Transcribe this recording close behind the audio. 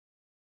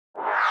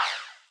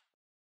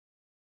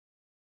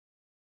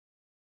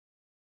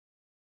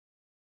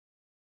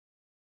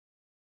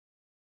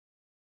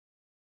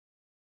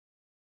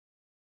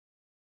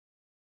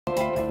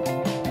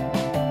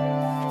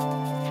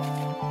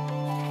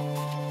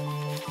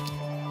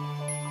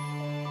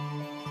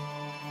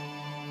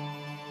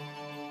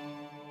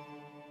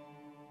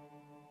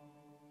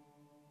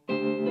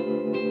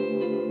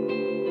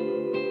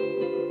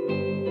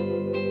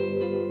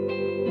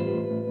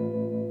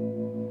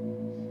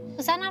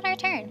not our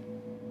turn?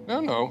 No,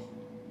 no.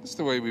 It's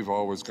the way we've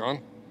always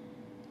gone.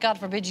 God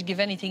forbid you give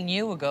anything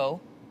new a go.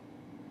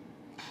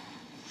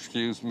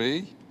 Excuse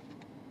me?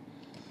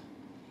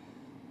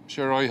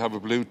 Sure, I have a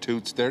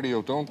Bluetooth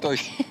stereo, don't I?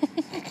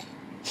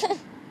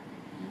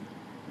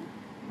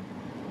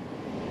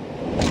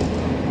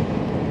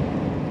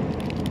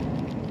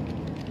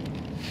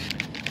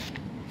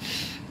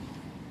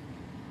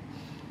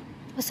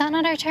 Was that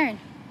not our turn?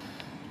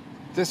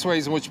 This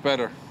way's much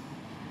better.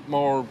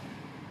 More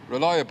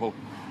reliable.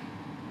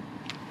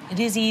 It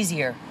is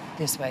easier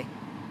this way.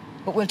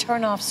 But we'll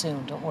turn off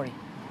soon, don't worry.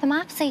 The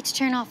maps say to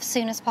turn off as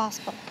soon as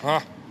possible.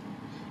 Ah,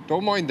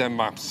 don't mind them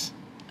maps.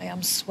 I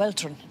am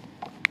sweltering.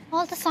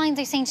 All the signs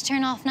are saying to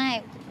turn off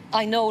now.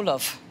 I know,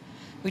 love.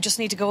 We just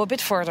need to go a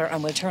bit further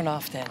and we'll turn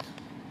off then.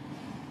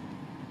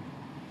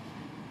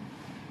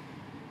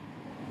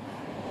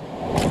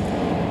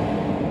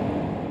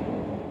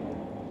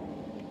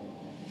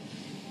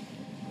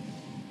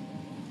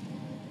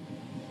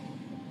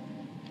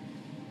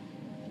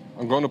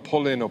 I'm going to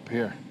pull in up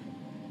here.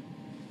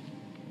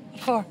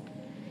 What for?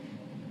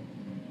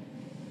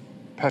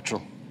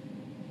 Petrol.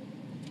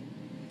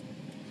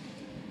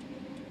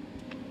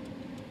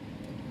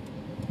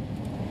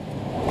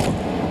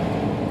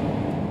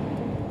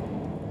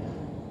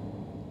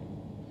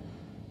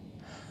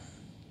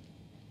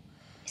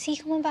 Is he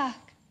coming back?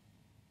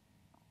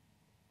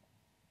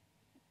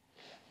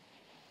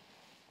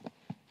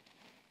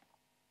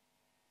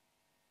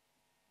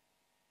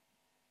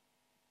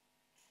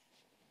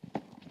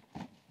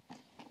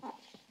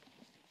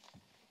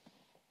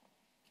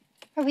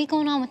 Are we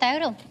going on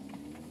without him?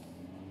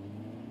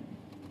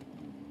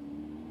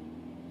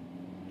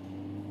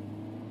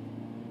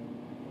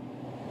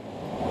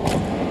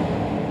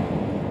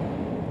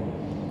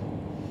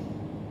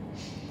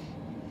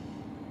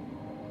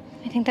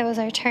 I think that was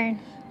our turn.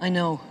 I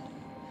know.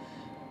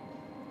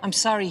 I'm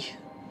sorry.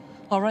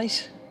 All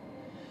right?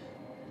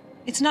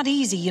 It's not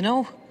easy, you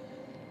know?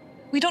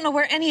 We don't know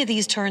where any of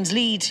these turns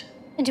lead.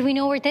 And do we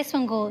know where this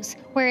one goes?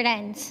 Where it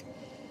ends?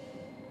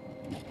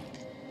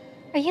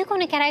 Are you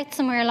going to get out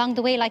somewhere along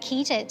the way like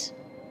he did?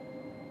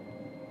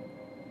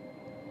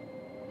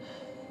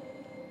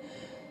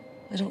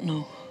 I don't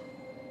know.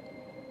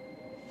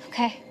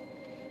 Okay.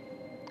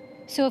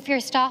 So if your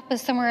stop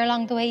is somewhere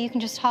along the way, you can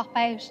just hop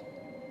out.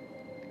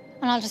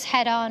 And I'll just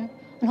head on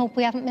and hope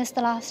we haven't missed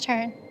the last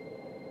turn.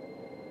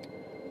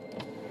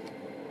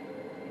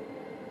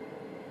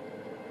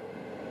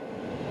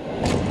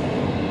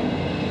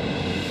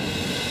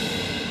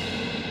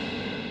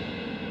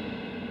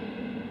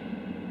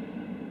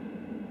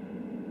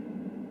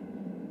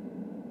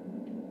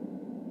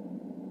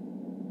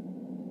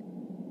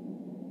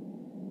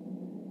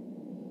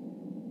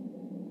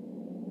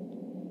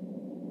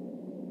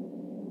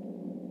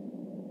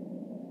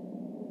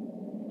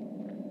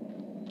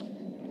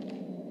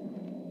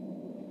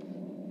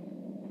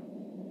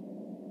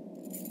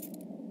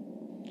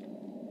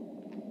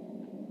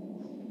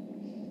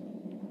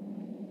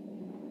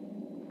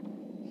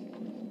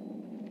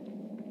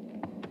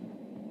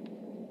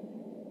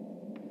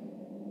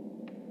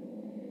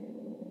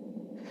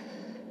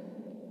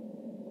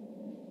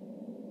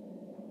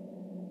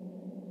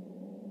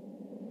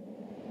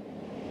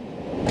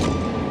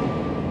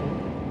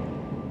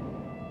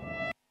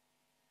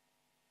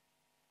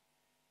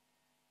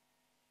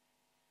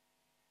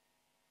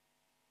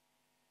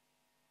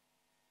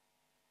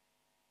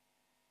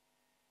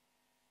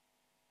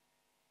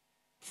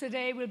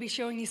 Today we'll be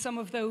showing you some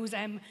of those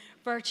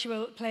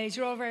virtual plays.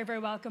 You're all very, very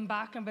welcome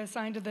back, and by the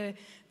sound of the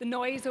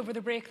noise over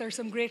the break, there's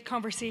some great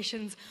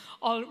conversations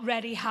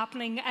already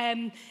happening.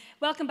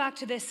 Welcome back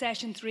to this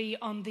session 3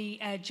 on the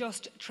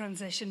just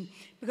transition,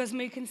 because when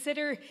we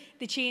consider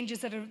the changes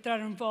that are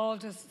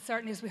involved, as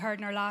certainly as we heard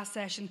in our last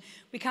session,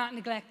 we can't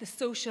neglect the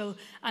social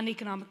and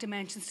economic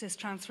dimensions to this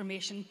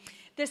transformation.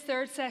 This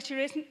third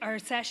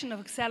session of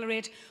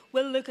Accelerate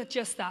will look at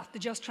just that, the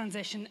just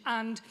transition.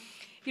 And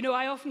you know,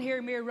 I often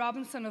hear Mayor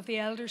Robinson of the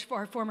Elders,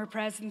 our former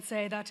president,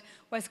 say that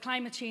whilst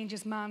climate change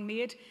is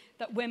man-made,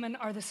 that women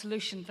are the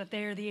solution, that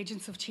they are the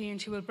agents of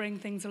change who will bring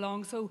things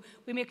along. So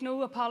we make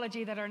no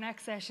apology that our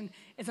next session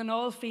is an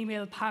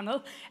all-female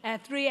panel,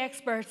 3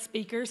 expert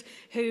speakers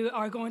who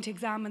are going to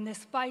examine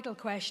this vital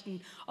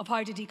question of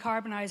how to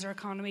decarbonise our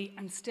economy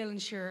and still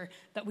ensure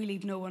that we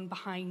leave no one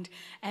behind.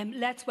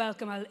 Let's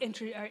welcome, I'll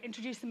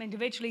introduce them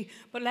individually,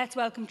 but let's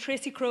welcome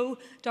Tracey Crowe,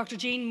 Dr.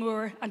 Jeanne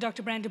Moore and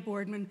Dr. Brenda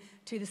Boardman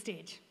to the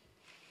stage.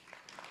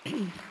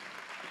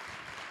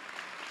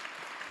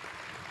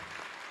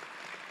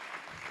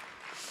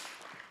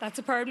 That's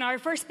superb. Now, our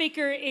first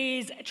speaker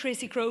is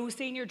Tracey Crowe,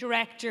 Senior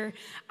Director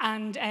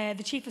and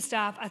the Chief of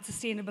Staff at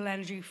Sustainable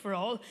Energy for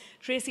All.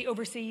 Tracey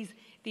oversees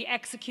the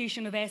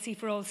execution of SE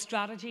for All's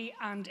strategy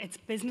and its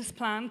business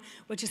plan,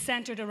 which is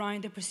centred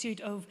around the pursuit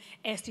of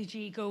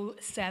SDG Goal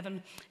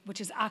 7, which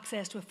is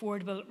access to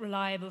affordable,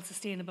 reliable,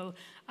 sustainable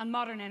and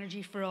modern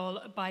energy for all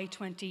by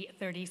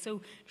 2030. So,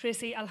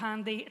 Tracey, I'll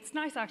hand it's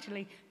nice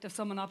actually to have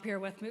someone up here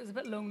with me. It was a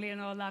bit lonely in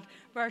all that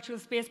virtual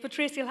space. But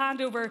Tracey, I'll hand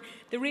over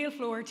the real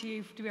floor to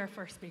you to be our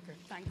first speaker.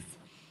 Thanks.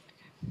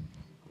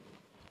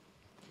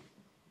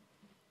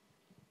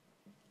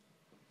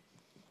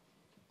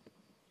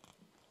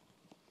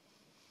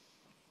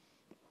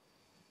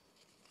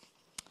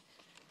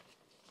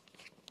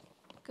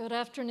 Good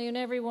afternoon,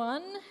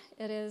 everyone.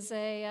 It is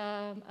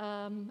a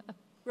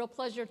real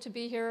pleasure to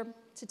be here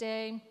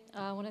today.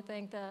 I want to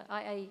thank the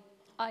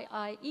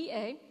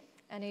IIEA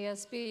and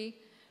ESB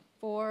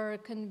for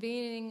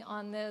convening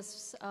on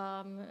this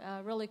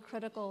really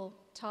critical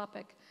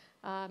topic.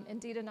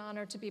 Indeed an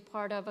honor to be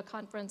part of a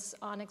conference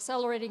on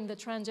accelerating the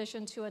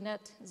transition to a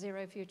net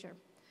zero future.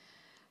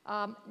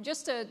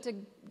 Just to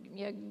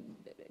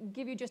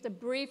give you just a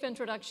brief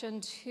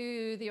introduction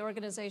to the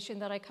organization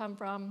that I come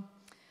from,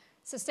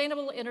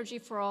 Sustainable Energy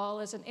for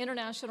All is an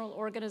international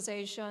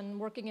organization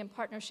working in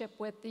partnership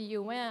with the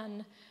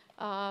UN,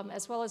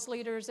 as well as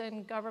leaders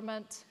in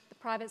government, the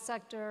private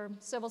sector,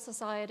 civil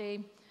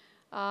society,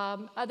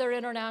 other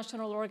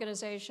international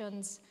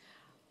organizations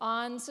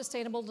on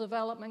Sustainable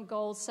Development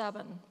Goal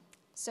 7.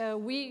 So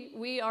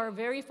we are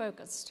very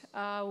focused.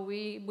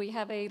 We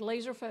have a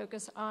laser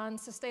focus on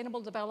Sustainable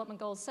Development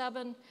Goal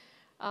 7,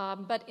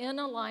 but in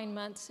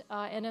alignment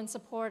and in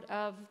support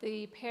of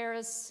the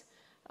Paris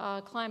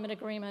Climate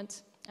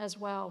Agreement as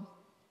well.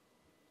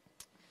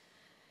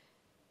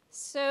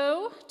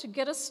 So to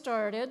get us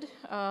started,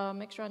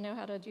 make sure I know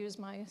how to use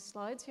my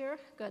slides here.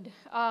 Good.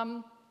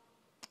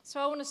 So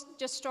I want to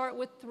just start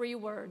with 3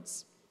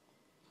 words: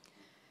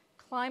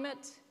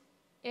 climate,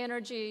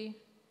 energy,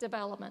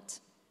 development.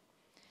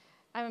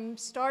 I'm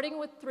starting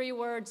with 3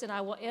 words, and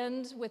I will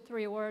end with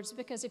 3 words,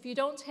 because if you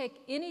don't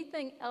take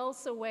anything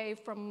else away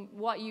from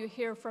what you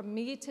hear from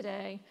me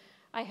today,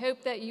 I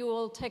hope that you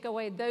will take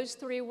away those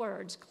 3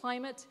 words: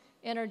 climate,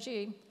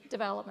 energy,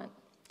 development.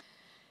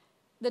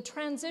 The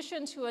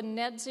transition to a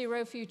net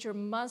zero future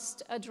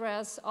must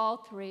address all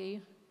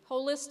 3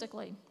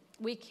 holistically.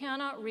 We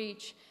cannot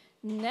reach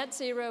net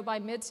zero by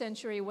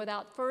mid-century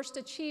without first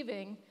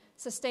achieving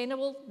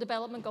Sustainable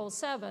Development Goal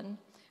 7,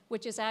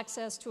 which is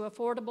access to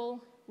affordable,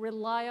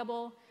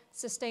 reliable,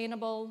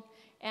 sustainable,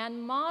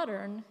 and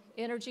modern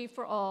energy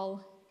for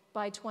all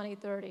by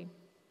 2030.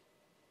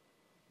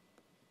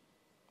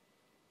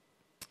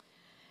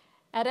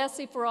 At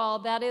SC for All,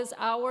 that is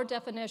our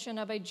definition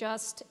of a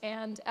just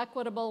and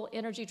equitable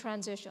energy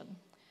transition.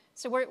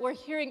 So we're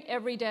hearing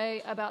every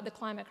day about the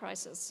climate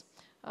crisis.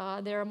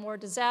 There are more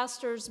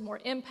disasters, more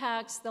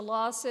impacts. The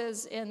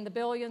losses in the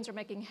billions are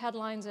making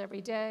headlines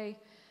every day.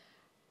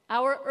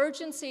 Our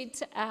urgency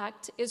to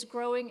act is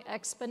growing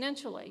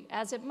exponentially,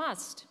 as it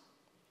must.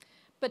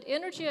 But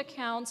energy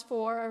accounts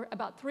for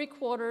about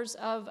 3/4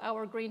 of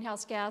our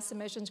greenhouse gas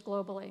emissions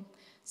globally.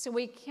 So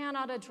we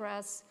cannot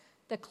address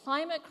the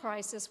climate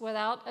crisis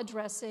without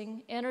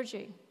addressing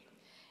energy.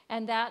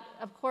 And that,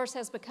 of course,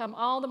 has become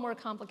all the more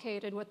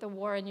complicated with the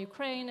war in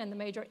Ukraine and the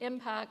major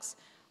impacts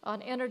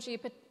on energy,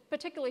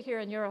 particularly here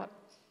in Europe.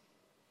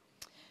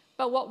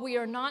 But what we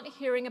are not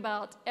hearing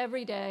about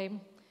every day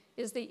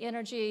is the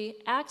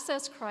energy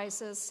access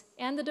crisis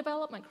and the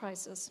development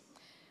crisis.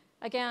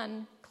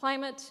 Again,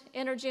 climate,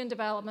 energy, and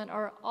development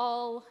are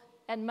all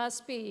and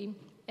must be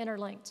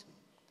interlinked.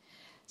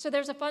 So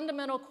there's a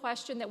fundamental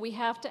question that we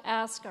have to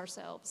ask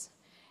ourselves.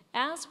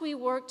 As we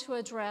work to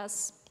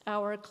address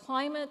our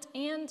climate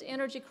and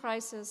energy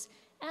crisis,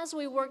 as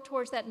we work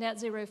towards that net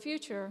zero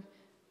future,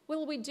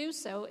 will we do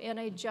so in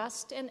a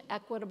just and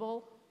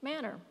equitable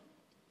manner?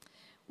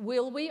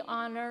 Will we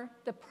honor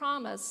the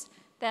promise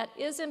that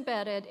is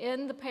embedded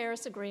in the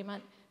Paris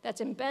Agreement,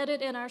 that's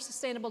embedded in our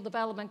Sustainable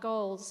Development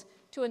Goals,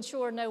 to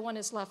ensure no one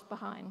is left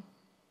behind?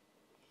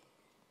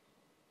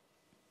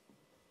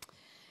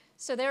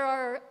 So there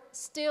are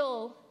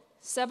still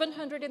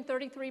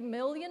 733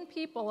 million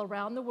people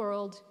around the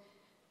world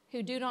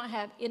who do not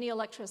have any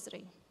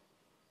electricity,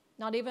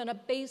 not even a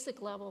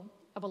basic level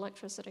of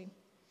electricity.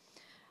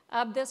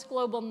 Of this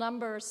global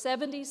number,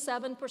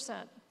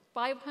 77%,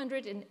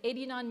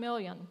 589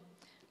 million,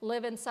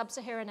 live in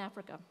sub-Saharan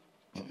Africa.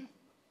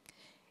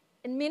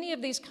 In many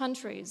of these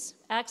countries,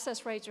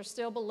 access rates are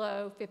still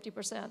below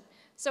 50%.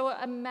 So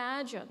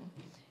imagine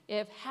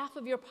if half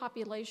of your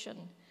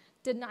population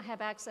did not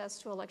have access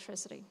to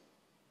electricity.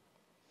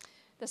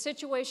 The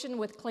situation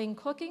with clean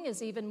cooking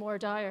is even more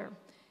dire.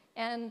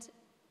 And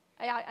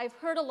I've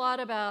heard a lot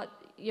about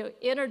the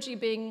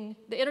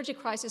energy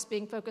crisis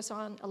being focused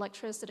on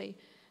electricity.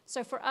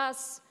 So for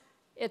us,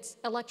 it's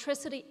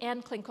electricity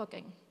and clean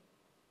cooking.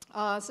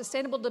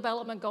 Sustainable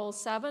Development Goal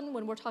 7,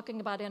 when we're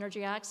talking about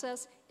energy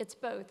access, it's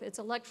both. It's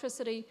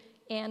electricity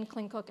and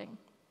clean cooking.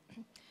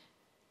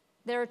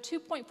 There are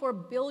 2.4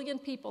 billion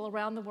people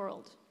around the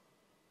world.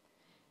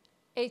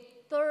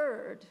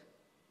 1/3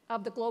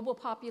 of the global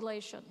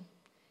population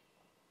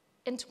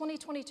in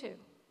 2022,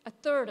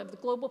 1/3 of the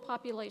global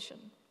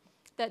population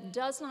that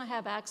does not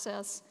have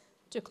access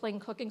to clean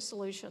cooking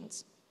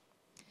solutions.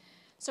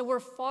 So we're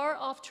far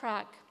off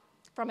track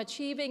from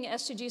achieving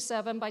SDG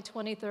 7 by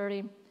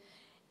 2030.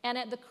 And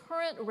at the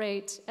current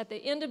rate, at the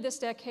end of this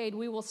decade,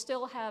 we will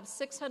still have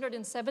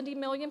 670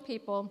 million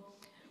people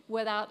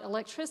without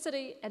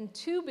electricity and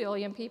 2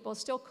 billion people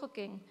still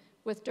cooking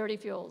with dirty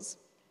fuels.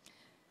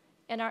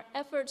 In our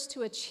efforts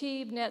to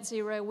achieve net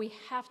zero, we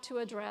have to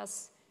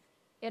address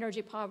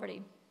energy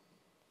poverty.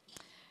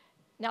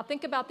 Now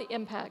think about the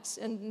impacts,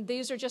 and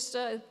these are just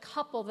a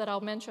couple that I'll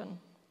mention.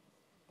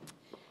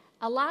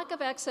 A lack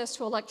of access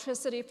to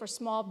electricity for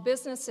small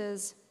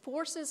businesses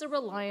forces a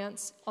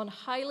reliance on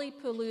highly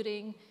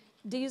polluting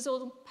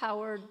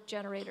diesel-powered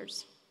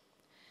generators.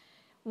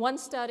 One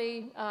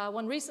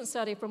recent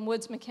study from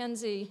Woods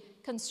Mackenzie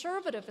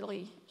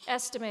conservatively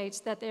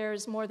estimates that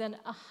there's more than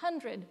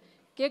 100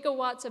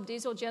 gigawatts of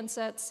diesel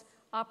gensets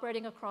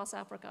operating across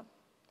Africa.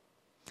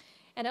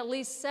 And at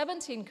least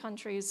 17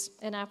 countries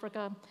in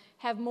Africa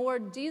have more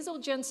diesel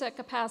genset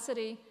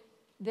capacity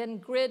than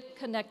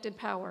grid-connected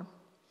power.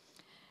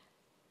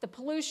 The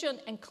pollution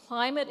and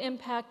climate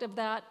impact of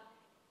that,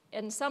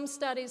 and some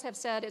studies have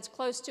said it's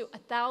close to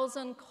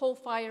 1,000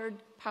 coal-fired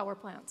power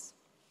plants.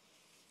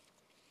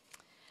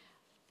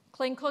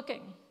 Clean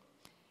cooking.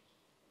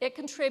 It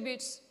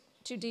contributes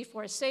to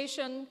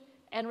deforestation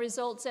and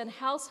results in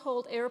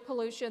household air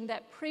pollution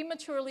that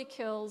prematurely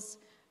kills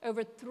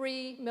over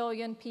 3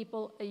 million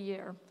people a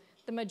year,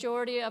 the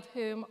majority of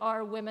whom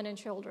are women and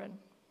children.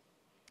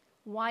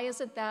 Why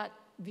isn't that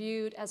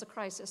viewed as a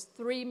crisis?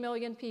 3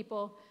 million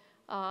people,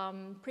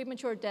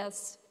 premature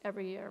deaths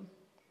every year.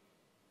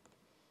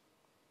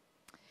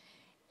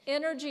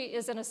 Energy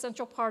is an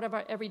essential part of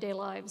our everyday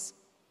lives.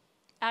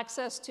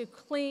 Access to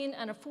clean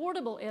and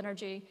affordable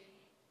energy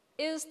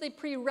is the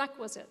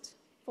prerequisite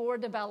for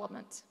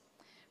development,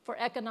 for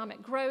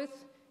economic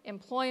growth,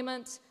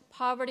 employment,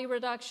 poverty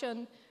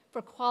reduction,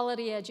 for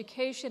quality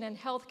education and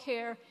health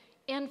care,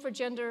 and for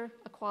gender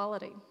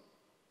equality.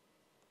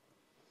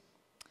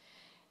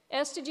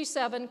 SDG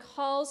 7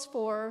 calls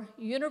for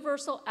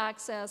universal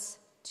access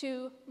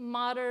to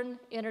modern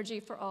energy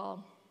for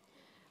all.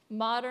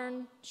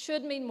 Modern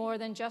should mean more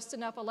than just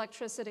enough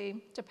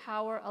electricity to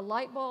power a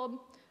light bulb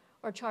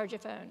or charge a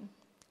phone.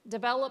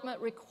 Development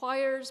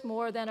requires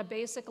more than a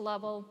basic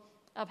level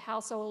of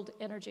household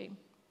energy.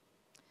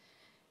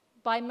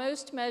 By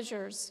most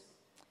measures,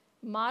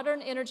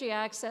 modern energy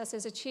access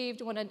is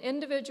achieved when an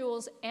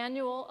individual's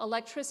annual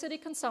electricity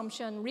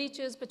consumption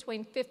reaches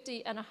between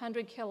 50 and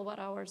 100 kilowatt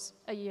hours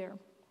a year.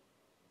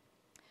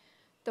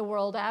 The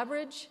world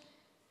average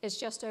is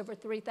just over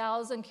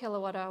 3,000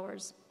 kilowatt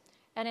hours,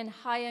 and in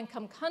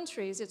high-income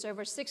countries, it's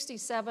over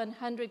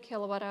 6,700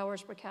 kilowatt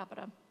hours per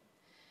capita.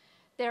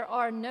 There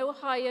are no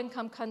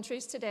high-income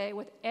countries today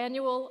with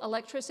annual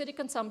electricity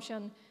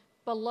consumption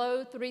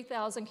below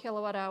 3,000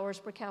 kilowatt hours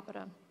per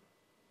capita.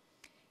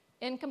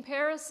 In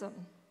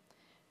comparison,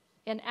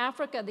 in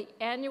Africa, the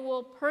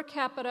annual per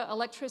capita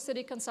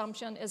electricity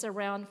consumption is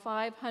around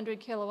 500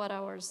 kilowatt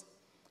hours.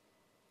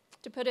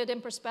 To put it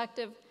in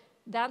perspective,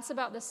 that's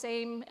about the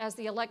same as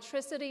the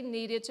electricity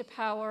needed to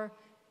power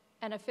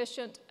an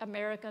efficient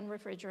American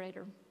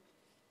refrigerator.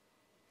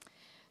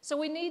 So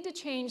we need to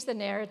change the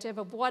narrative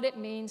of what it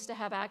means to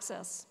have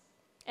access,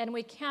 and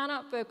we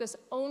cannot focus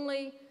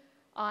only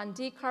on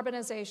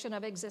decarbonization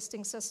of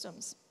existing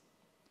systems.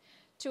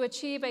 To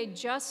achieve a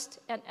just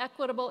and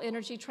equitable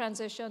energy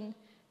transition,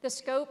 the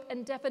scope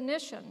and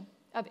definition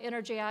of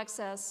energy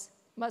access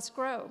must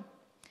grow.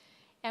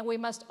 And we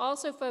must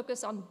also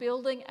focus on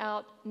building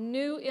out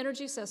new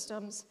energy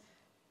systems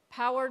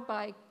powered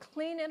by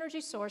clean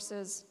energy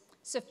sources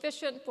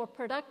sufficient for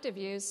productive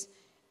use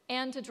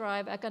and to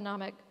drive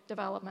economic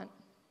development.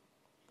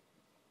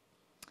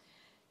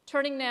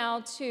 Turning now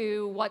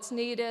to what's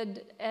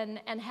needed and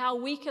how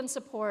we can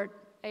support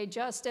a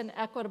just and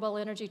equitable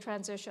energy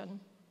transition.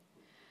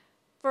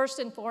 First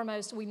and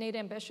foremost, we need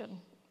ambition.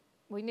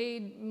 We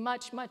need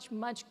much, much,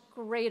 much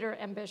greater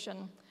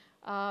ambition.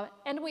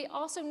 And we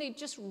also need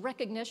just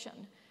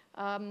recognition.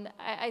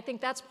 I think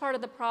that's part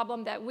of the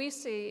problem that we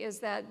see is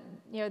that,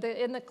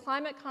 in the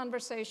climate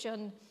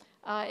conversation,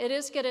 it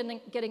is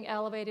getting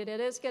elevated, it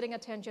is getting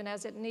attention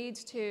as it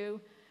needs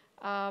to,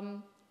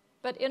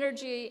 but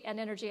energy and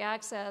energy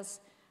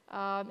access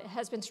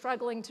has been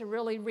struggling to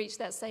really reach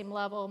that same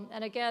level.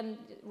 And again,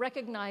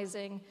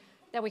 recognizing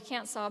that we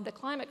can't solve the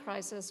climate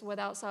crisis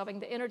without solving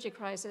the energy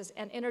crisis,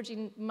 and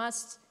energy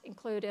must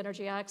include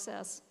energy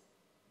access.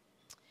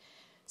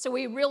 So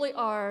we really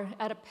are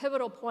at a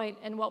pivotal point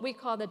in what we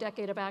call the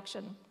decade of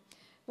action.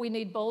 We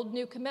need bold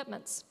new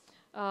commitments.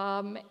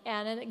 And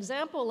an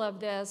example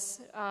of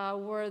this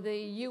were the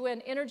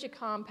UN energy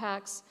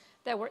compacts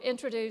that were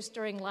introduced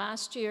during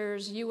last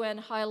year's UN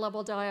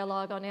high-level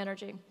dialogue on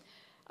energy.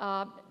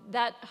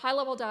 That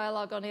high-level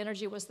dialogue on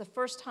energy was the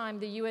first time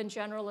the UN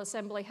General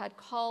Assembly had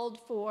called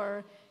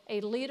for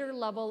a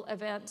leader-level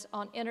event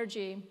on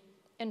energy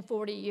in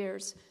 40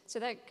 years. So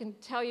that can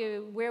tell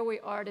you where we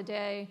are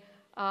today,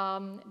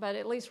 but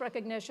at least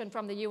recognition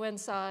from the UN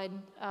side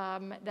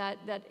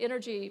that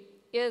energy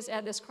is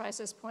at this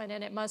crisis point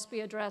and it must be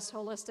addressed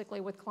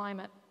holistically with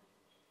climate.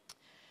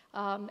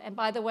 And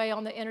by the way,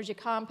 on the energy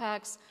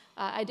compacts,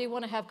 I do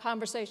want to have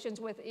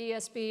conversations with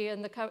ESB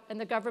and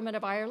the government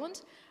of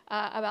Ireland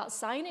about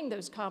signing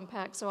those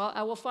compacts. So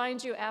I will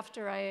find you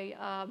after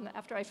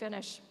I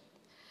finish.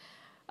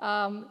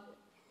 And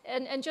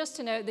just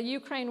to note, the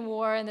Ukraine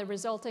war and the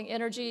resulting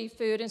energy,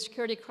 food, and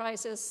security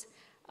crisis,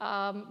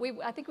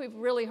 I think we've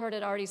really heard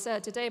it already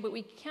said today, but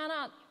we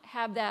cannot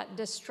have that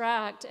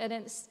distract, and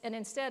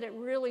instead it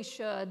really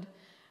should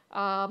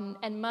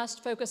and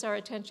must focus our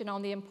attention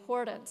on the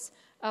importance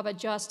of a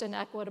just and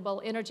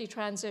equitable energy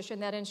transition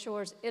that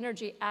ensures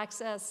energy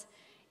access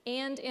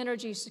and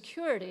energy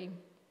security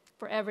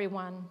for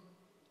everyone.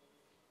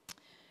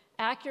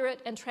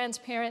 Accurate and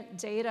transparent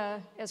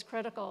data is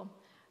critical.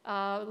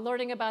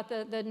 Learning about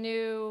the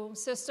new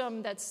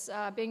system that's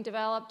being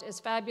developed is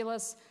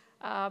fabulous.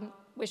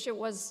 Wish it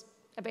was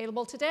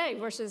available today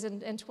versus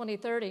in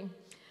 2030.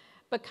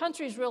 But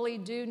countries really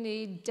do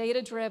need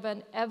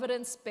data-driven,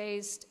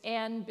 evidence-based,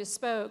 and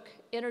bespoke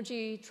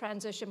energy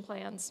transition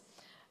plans.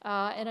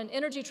 And an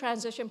energy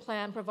transition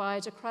plan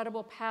provides a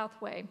credible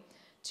pathway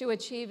to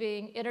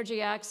achieving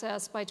energy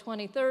access by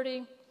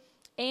 2030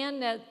 and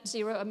net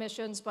zero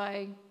emissions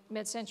by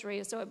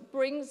mid-century. So it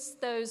brings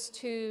those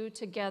two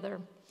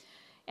together.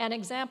 An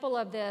example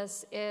of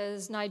this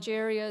is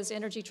Nigeria's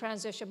energy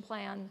transition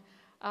plan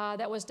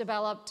that was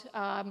developed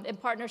in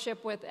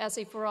partnership with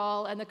SE for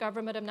All and the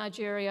government of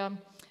Nigeria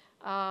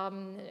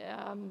and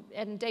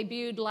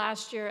debuted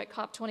last year at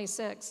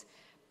COP26.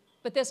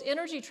 But this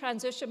energy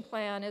transition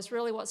plan is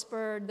really what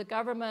spurred the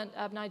government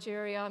of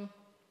Nigeria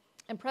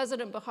and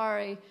President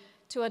Buhari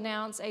to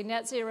announce a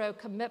net zero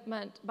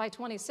commitment by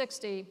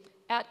 2060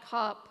 at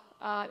COP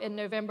in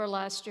November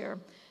last year.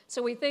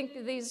 So we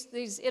think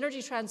these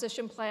energy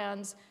transition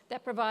plans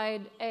that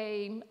provide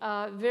a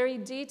very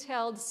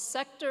detailed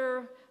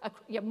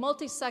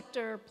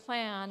multi-sector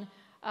plan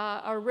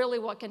are really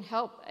what can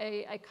help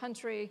a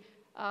country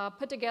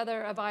put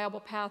together a viable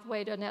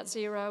pathway to net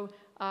zero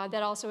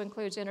that also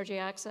includes energy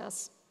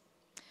access.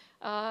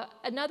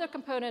 Another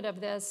component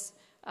of this,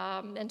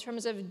 in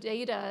terms of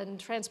data and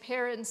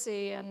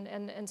transparency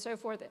and so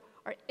forth,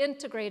 are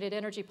integrated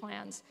energy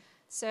plans.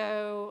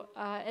 So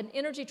an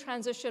energy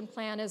transition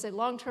plan is a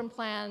long-term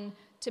plan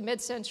to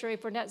mid-century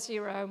for net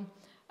zero,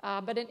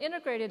 but an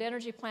integrated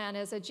energy plan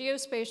is a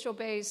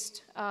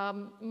geospatial-based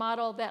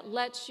model that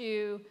lets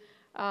you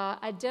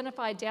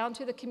identify down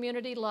to the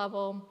community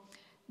level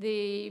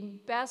the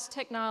best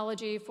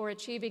technology for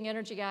achieving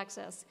energy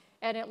access.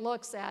 And it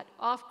looks at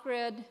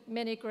off-grid,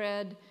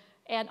 mini-grid,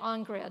 and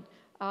on-grid.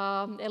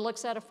 It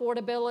looks at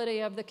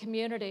affordability of the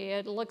community.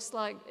 It looks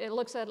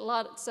at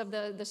lots of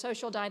the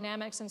social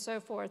dynamics and so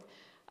forth.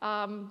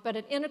 But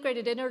an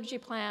integrated energy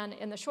plan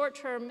in the short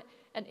term,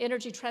 an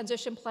energy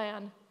transition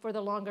plan for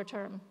the longer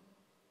term.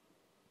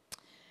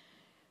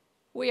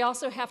 We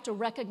also have to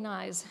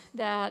recognize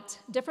that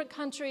different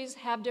countries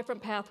have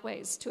different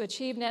pathways to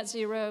achieve net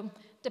zero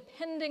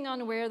depending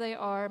on where they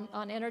are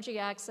on energy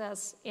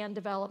access and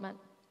development.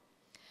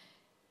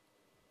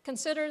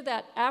 Consider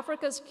that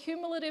Africa's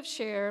cumulative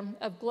share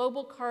of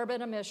global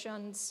carbon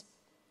emissions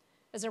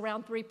is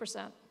around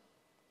 3%.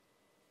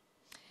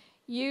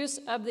 Use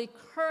of the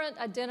current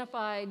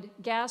identified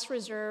gas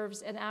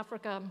reserves in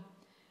Africa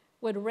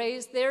would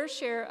raise their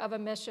share of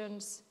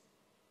emissions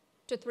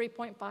to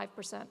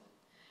 3.5%.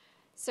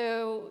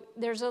 So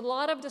there's a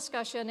lot of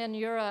discussion in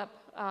Europe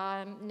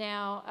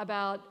now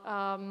about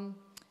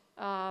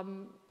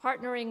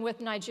partnering with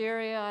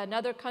Nigeria and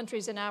other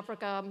countries in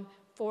Africa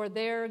for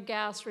their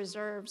gas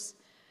reserves.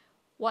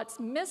 What's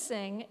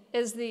missing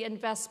is the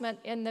investment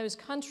in those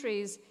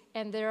countries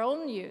and their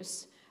own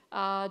use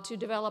to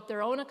develop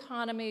their own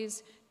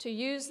economies, to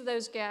use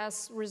those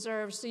gas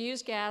reserves, to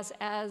use gas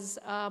as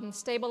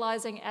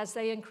stabilizing as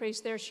they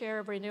increase their share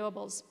of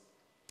renewables.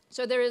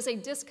 So there is a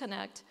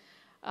disconnect.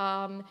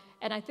 And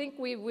I think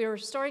we're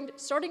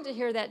starting to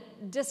hear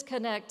that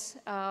disconnect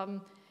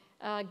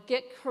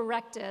get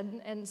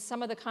corrected in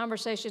some of the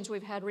conversations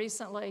we've had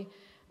recently.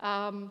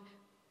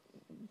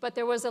 But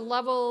there was a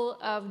level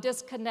of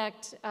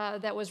disconnect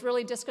that was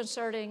really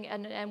disconcerting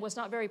and was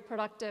not very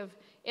productive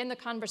in the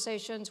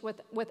conversations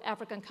with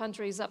African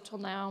countries up till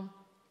now.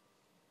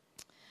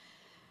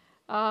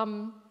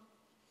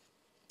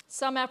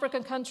 Some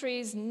African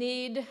countries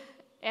need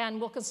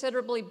and will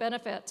considerably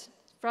benefit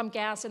from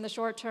gas in the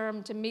short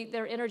term to meet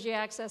their energy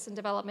access and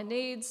development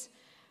needs,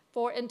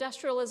 for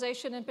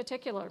industrialization in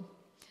particular.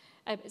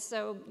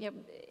 So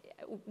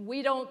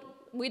we don't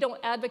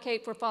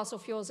advocate for fossil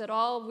fuels at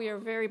all. We are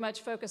very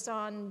much focused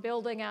on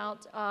building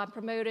out,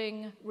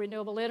 promoting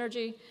renewable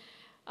energy.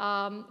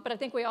 But I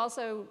think we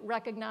also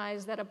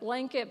recognize that a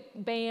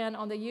blanket ban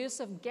on the use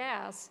of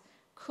gas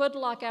could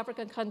lock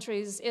African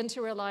countries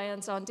into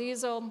reliance on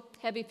diesel,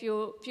 heavy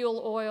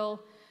fuel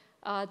oil,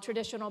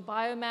 traditional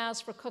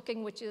biomass for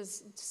cooking, which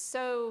is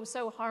so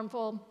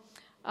harmful,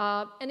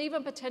 and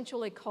even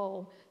potentially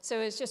coal. So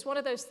it's just one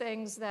of those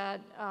things that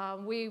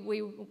we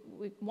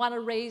want to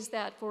raise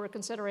that for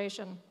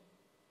consideration.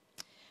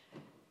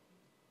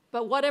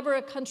 But whatever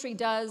a country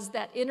does,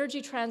 that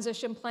energy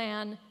transition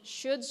plan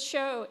should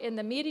show in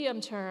the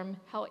medium term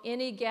how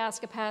any gas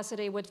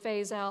capacity would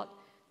phase out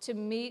to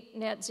meet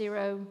net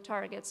zero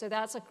targets. So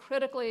that's a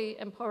critically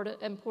important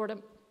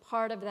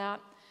part of that.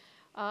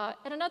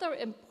 And another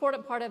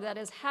important part of that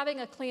is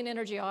having a clean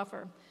energy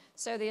offer.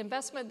 So the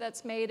investment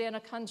that's made in a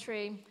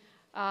country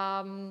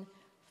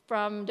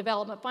from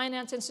development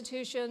finance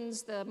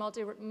institutions, the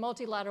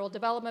multilateral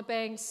development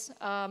banks,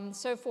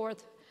 so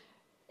forth,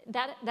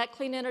 that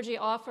clean energy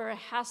offer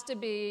has to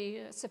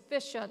be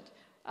sufficient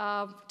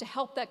to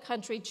help that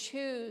country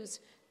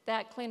choose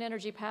that clean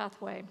energy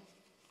pathway.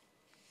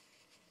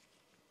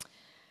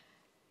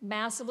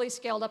 Massively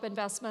scaled up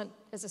investment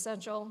is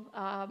essential.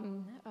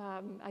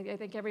 I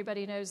think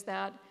everybody knows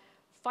that.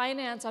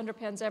 Finance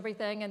underpins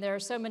everything, and there are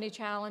so many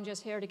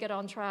challenges here to get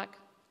on track.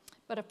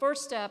 But a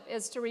first step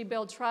is to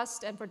rebuild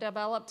trust and for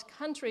developed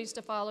countries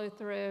to follow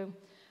through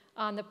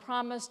on the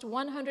promised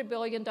 $100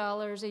 billion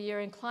a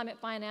year in climate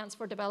finance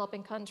for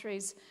developing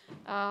countries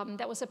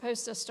that was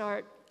supposed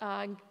to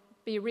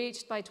be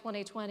reached by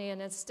 2020,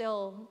 and it's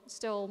still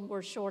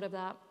we're short of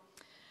that.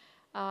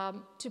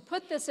 To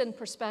put this in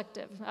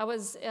perspective, I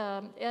was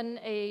in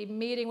a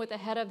meeting with the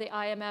head of the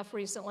IMF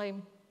recently,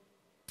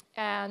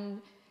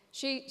 and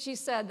she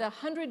said the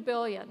 $100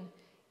 billion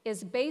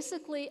is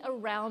basically a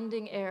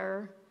rounding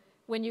error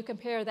when you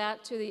compare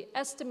that to the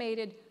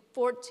estimated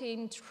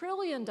 $14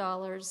 trillion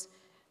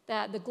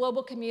that the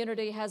global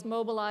community has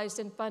mobilized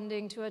in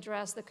funding to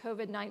address the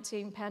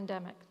COVID-19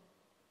 pandemic.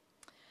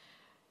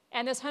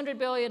 And this $100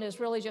 billion is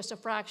really just a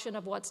fraction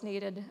of what's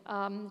needed.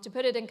 To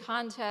put it in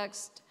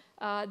context,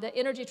 the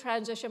energy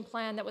transition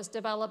plan that was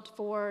developed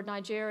for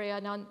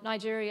Nigeria, now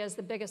Nigeria is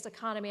the biggest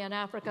economy in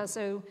Africa,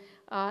 so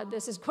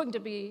this is going to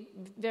be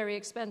very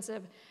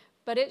expensive,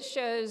 but it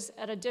shows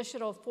an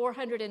additional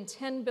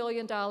 $410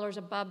 billion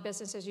above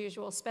business as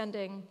usual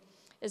spending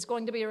is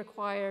going to be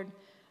required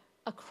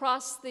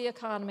across the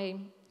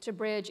economy to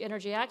bridge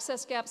energy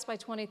access gaps by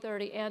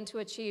 2030 and to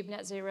achieve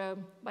net zero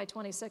by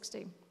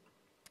 2060.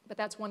 But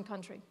that's one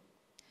country.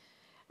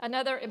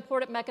 Another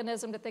important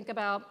mechanism to think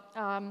about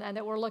and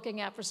that we're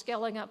looking at for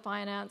scaling up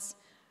finance,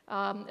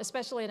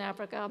 especially in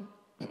Africa,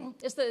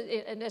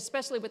 and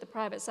especially with the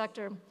private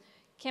sector,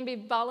 can be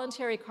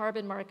voluntary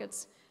carbon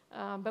markets.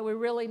 But we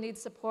really need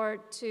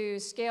support to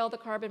scale the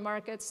carbon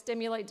markets,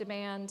 stimulate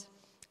demand,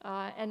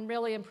 and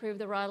really improve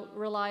the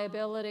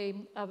reliability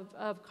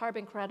of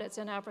carbon credits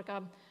in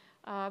Africa.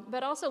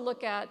 But also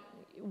look at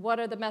what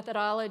are the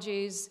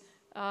methodologies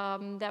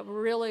that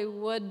really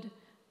would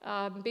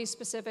be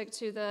specific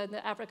to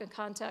the African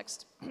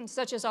context,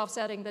 such as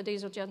offsetting the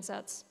diesel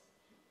gensets.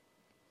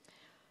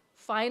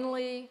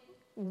 Finally,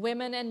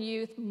 women and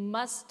youth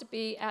must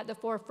be at the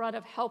forefront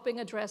of helping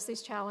address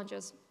these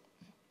challenges.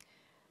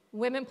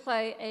 Women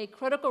play a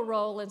critical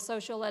role in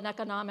social and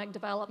economic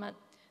development,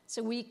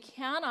 so we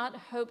cannot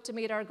hope to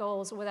meet our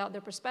goals without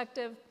their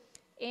perspective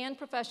and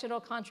professional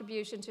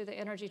contribution to the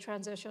energy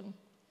transition.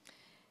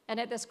 And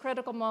at this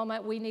critical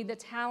moment, we need the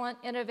talent,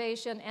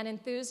 innovation, and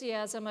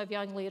enthusiasm of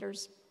young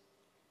leaders.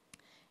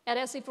 At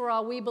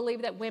SE4All, we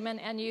believe that women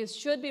and youth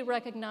should be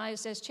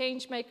recognized as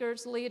change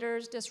makers,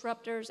 leaders,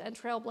 disruptors, and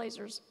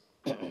trailblazers.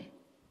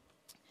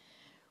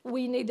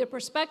 We need their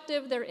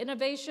perspective, their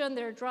innovation,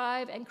 their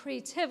drive, and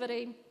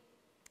creativity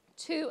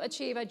to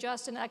achieve a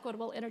just and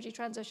equitable energy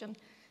transition.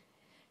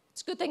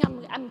 It's a good thing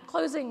I'm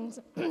closing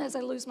as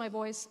I lose my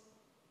voice.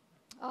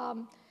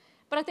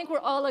 But I think we're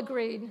all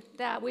agreed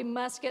that we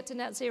must get to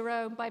net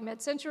zero by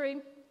mid-century.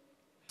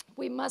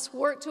 We must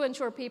work to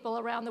ensure people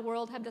around the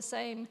world have the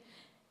same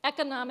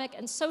economic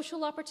and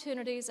social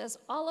opportunities as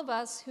all of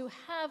us who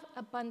have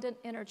abundant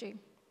energy.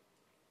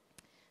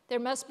 There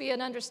must be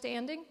an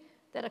understanding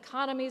that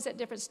economies at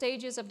different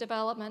stages of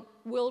development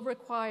will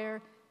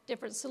require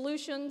different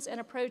solutions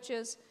and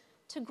approaches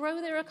to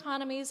grow their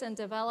economies and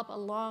develop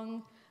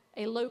along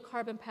a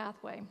low-carbon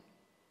pathway.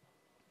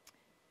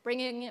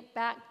 Bringing it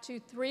back to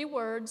 3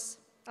 words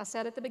I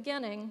said at the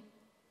beginning: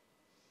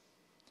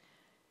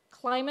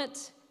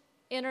 climate,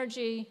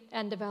 energy,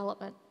 and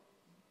development.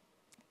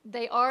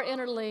 They are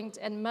interlinked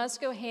and must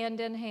go hand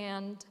in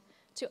hand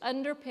to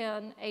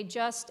underpin a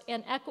just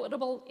and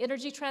equitable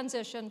energy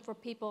transition for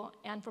people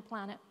and for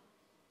planet.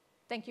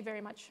 Thank you very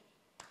much.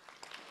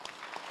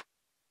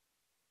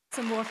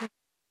 Some more.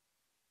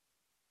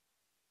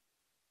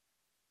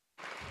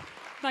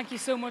 Thank you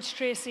so much,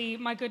 Tracey.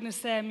 My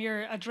goodness,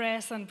 your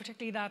address and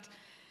particularly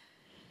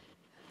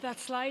that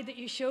slide that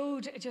you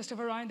showed just of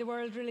around the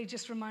world really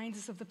just reminds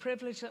us of the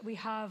privilege that we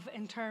have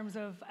in terms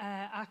of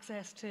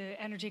access to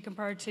energy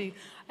compared to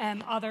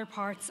other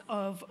parts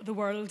of the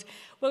world.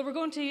 Well, we're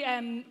going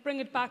to bring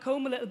it back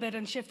home a little bit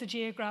and shift the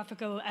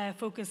geographical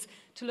focus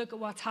to look at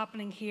what's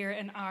happening here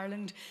in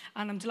Ireland.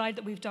 And I'm delighted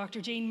that we've Dr.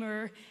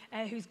 Jeanne,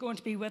 who's going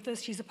to be with us.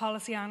 She's a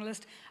policy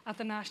analyst at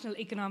the National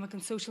Economic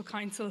and Social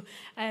Council,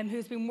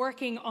 who's been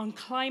working on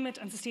climate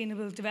and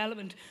sustainable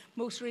development,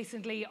 most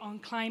recently on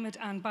climate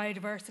and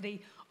biodiversity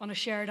on a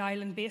shared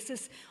island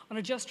basis, on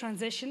a just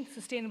transition,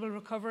 sustainable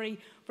recovery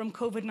from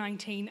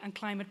COVID-19 and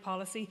climate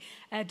policy.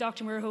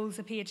 Dr. Moore holds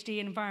a PhD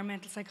in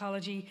environmental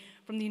psychology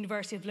from the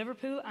University of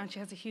Liverpool, and she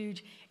has a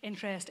huge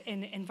interest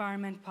in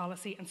environment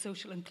policy and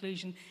social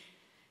inclusion.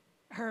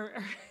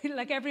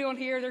 Like everyone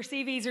here, their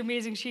CVs are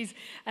amazing. She's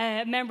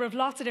a member of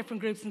lots of different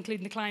groups,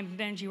 including the Climate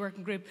and Energy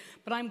Working Group.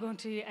 But I'm going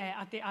to,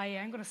 at the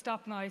IIEA, I'm going to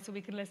stop now so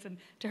we can listen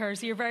to her.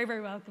 So you're very,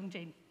 very welcome,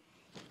 Jeanne.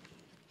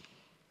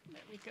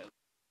 There we go.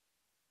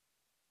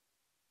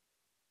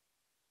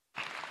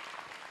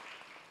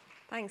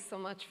 Thanks so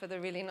much for the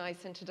really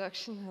nice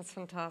introduction. That's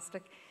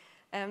fantastic.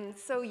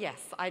 So yes,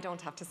 I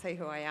don't have to say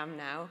who I am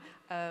now.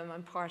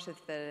 I'm part of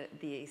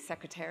the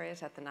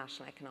Secretariat at the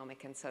National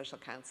Economic and Social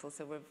Council,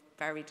 so we're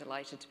very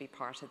delighted to be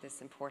part of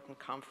this important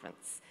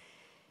conference.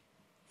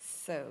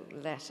 So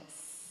let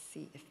us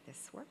see if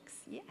this works.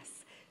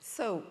 Yes.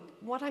 So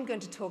what I'm going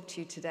to talk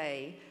to you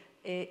today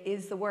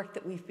is the work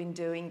that we've been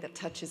doing that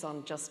touches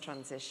on just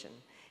transition.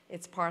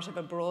 It's part of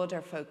a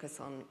broader focus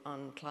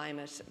on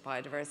climate,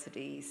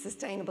 biodiversity,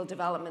 sustainable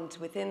development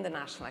within the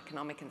National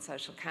Economic and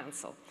Social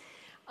Council.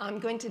 I'm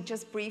going to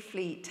just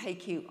briefly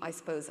take you, I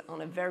suppose,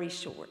 on a very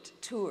short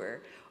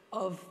tour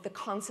of the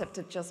concept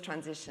of just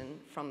transition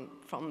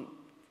from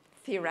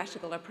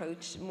theoretical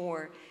approach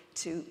more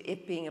to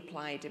it being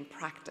applied in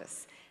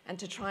practice, and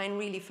to try and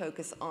really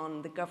focus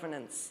on the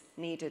governance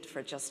needed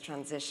for just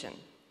transition.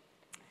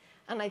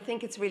 And I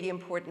think it's really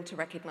important to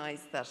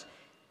recognize that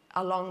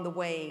along the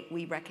way,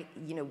 we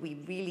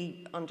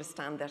really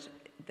understand that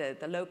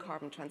the low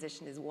carbon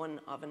transition is one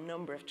of a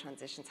number of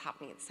transitions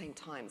happening at the same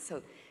time.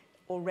 So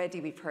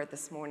already we've heard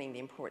this morning the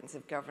importance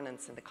of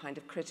governance and the kind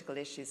of critical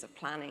issues of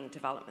planning and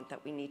development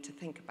that we need to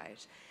think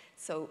about.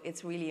 So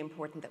it's really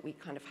important that we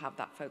kind of have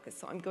that focus.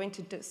 So I'm going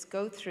to just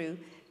go through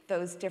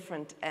those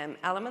different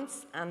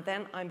elements, and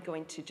then I'm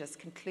going to just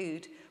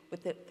conclude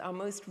with our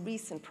most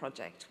recent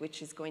project,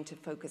 which is going to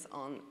focus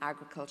on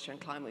agriculture and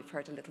climate. We've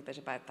heard a little bit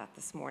about that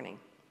this morning.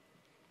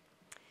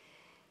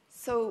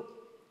 So,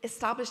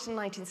 established in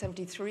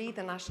 1973,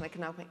 the National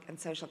Economic and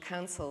Social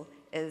Council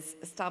is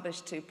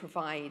established to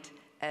provide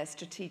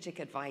strategic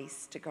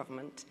advice to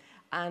government,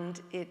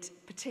 and it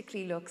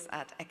particularly looks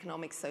at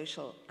economic,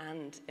 social,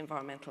 and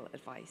environmental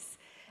advice.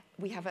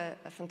 We have a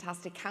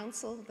fantastic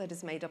council that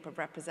is made up of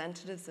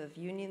representatives of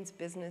unions,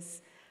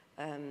 business,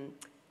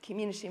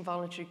 community and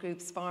voluntary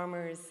groups,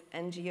 farmers,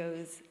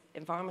 NGOs,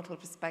 environmental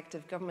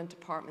perspective, government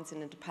departments,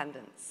 and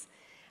independents.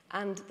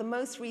 And the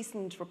most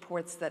recent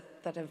reports that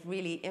have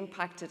really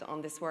impacted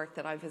on this work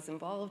that I was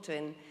involved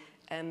in,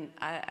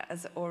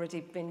 as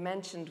already been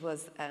mentioned,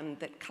 was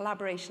the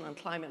collaboration on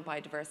climate and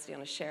biodiversity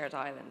on a shared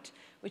island,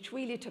 which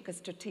really took a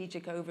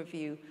strategic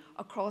overview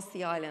across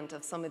the island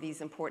of some of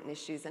these important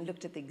issues and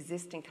looked at the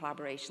existing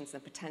collaborations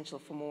and potential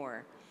for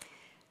more.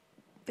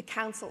 The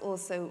Council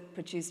also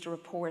produced a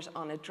report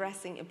on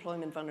addressing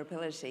employment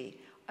vulnerability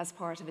as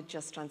part of a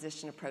just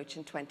transition approach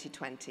in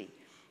 2020.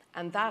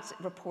 And that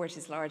report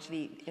is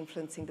largely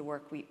influencing the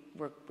work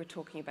we're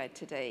talking about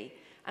today.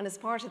 And as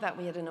part of that,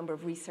 we had a number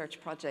of research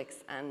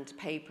projects and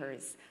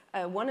papers,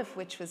 one of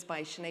which was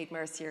by Sinead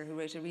Mercier, who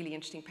wrote a really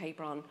interesting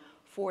paper on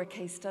 4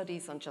 case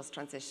studies on just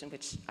transition,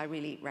 which I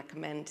really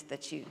recommend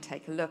that you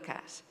take a look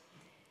at.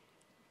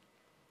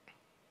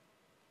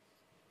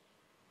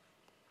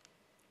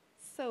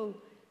 So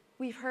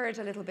we've heard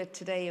a little bit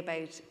today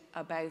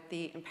about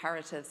the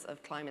imperatives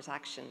of climate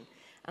action.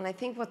 And I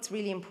think what's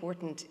really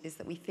important is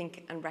that we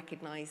think and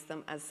recognize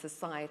them as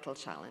societal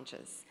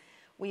challenges.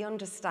 We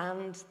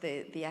understand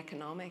the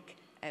economic,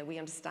 we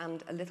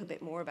understand a little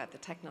bit more about the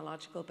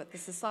technological, but the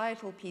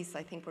societal piece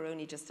I think we're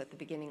only just at the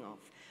beginning of,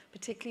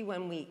 particularly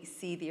when we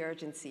see the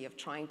urgency of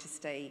trying to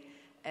stay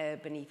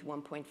beneath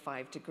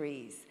 1.5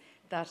 degrees,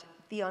 that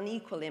the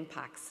unequal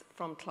impacts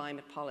from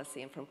climate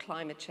policy and from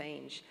climate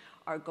change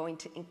are going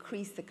to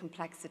increase the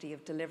complexity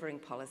of delivering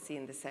policy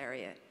in this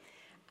area,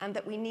 and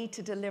that we need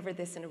to deliver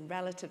this in a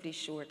relatively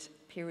short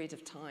period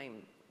of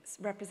time,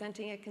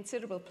 representing a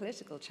considerable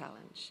political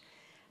challenge.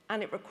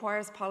 And it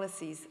requires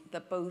policies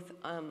that both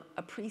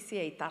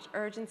appreciate that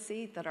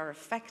urgency, that are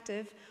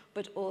effective,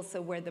 but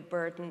also where the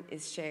burden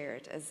is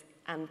shared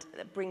and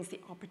brings the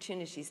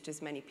opportunities to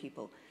as many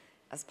people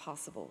as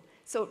possible.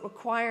 So it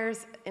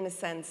requires, in a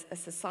sense, a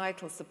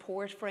societal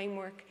support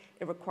framework.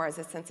 It requires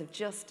a sense of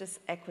justice,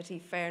 equity,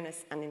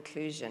 fairness, and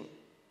inclusion.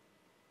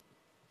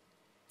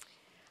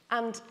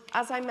 And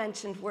as I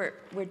mentioned, we're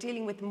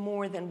dealing with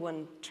more than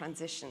one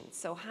transition.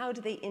 So how do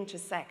they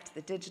intersect,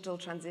 the digital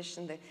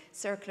transition, the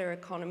circular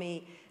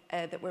economy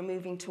that we're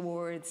moving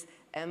towards,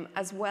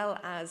 as well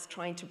as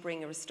trying to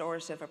bring a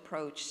restorative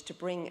approach to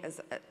bring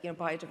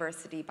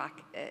biodiversity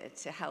back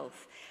to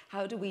health?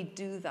 How do we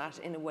do that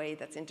in a way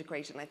that's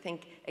integrated? And I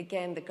think,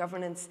 again, the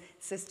governance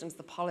systems,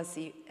 the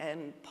policy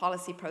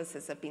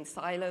process have been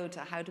siloed.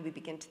 How do we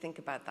begin to think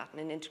about that in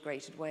an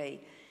integrated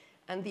way?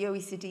 And the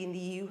OECD and the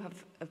EU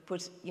have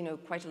put,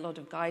 quite a lot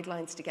of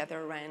guidelines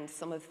together around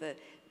some of the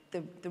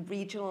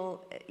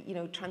regional,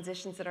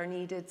 transitions that are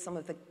needed, some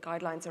of the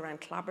guidelines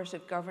around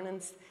collaborative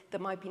governance that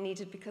might be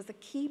needed, because the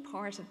key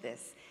part of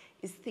this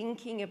is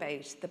thinking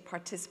about the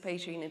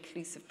participatory and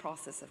inclusive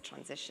process of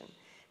transition.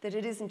 That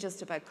it isn't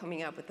just about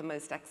coming up with the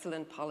most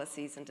excellent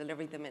policies and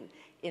delivering them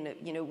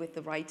with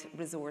the right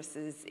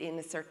resources in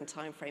a certain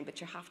time frame,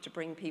 but you have to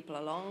bring people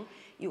along.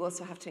 You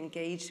also have to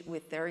engage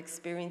with their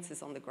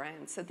experiences on the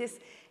ground. So this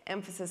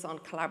emphasis on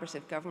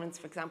collaborative governance,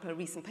 for example, a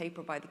recent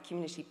paper by the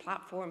Community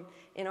Platform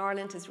in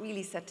Ireland has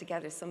really set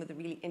together some of the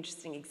really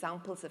interesting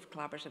examples of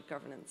collaborative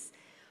governance.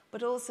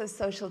 But also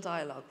social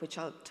dialogue, which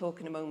I'll talk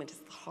in a moment, is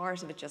the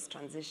heart of a just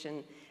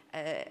transition,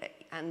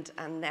 and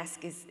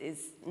NESC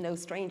is no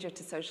stranger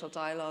to social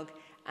dialogue.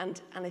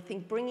 And I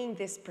think bringing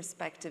this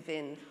perspective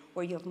in,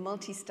 where you have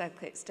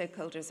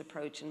multi-stakeholders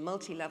approach and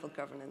multi-level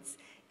governance,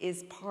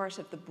 is part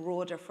of the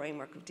broader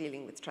framework of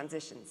dealing with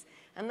transitions.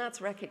 And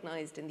that's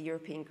recognised in the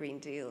European Green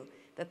Deal,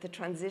 that the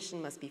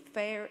transition must be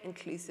fair,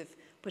 inclusive,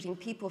 putting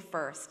people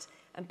first,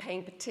 and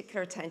paying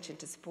particular attention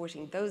to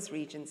supporting those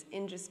regions,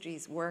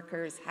 industries,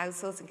 workers,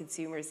 households and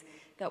consumers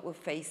that will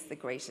face the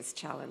greatest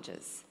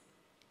challenges.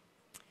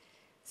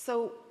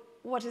 So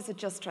what is a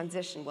just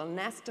transition? Well,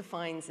 NESC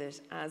defines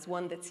it as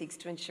one that seeks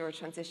to ensure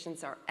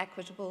transitions are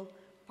equitable,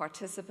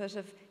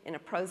 participative in a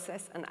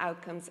process and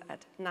outcomes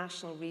at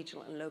national,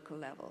 regional and local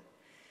level.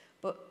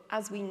 But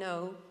as we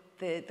know,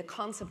 the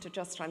concept of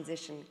just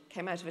transition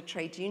came out of a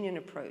trade union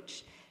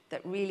approach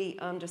that really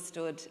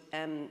understood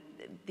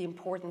the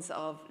importance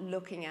of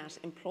looking at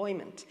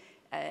employment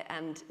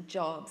and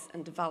jobs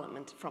and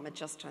development from a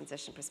just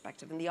transition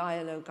perspective. And the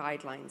ILO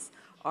guidelines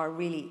are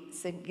really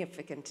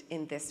significant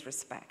in this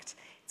respect.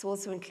 It's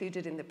also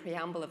included in the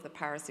preamble of the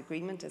Paris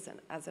Agreement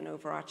as an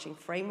overarching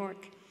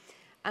framework.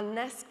 And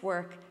NESC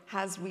work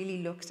has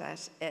really looked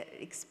at,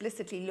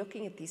 explicitly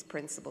looking at these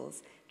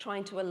principles,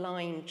 trying to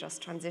align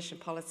just transition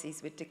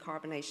policies with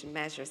decarbonation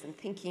measures and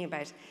thinking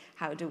about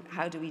how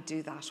do we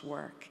do that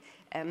work.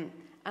 And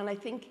I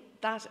think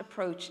that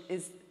approach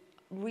is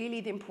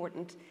really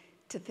important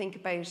to think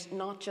about.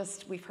 Not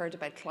just, we've heard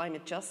about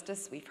climate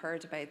justice, we've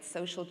heard about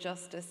social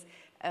justice,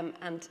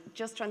 and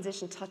just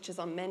transition touches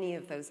on many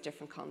of those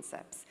different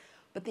concepts.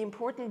 But the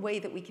important way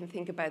that we can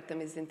think about them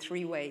is in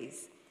three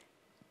ways.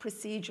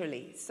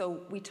 Procedurally,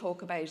 so we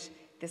talk about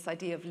this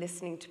idea of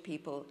listening to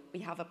people. We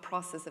have a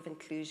process of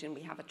inclusion,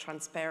 we have a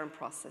transparent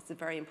process, it's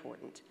very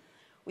important.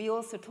 We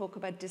also talk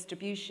about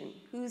distribution.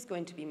 Who's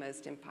going to be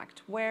most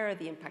impacted? Where are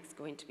the impacts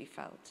going to be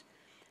felt?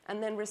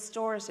 And then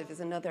restorative is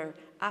another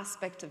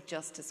aspect of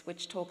justice,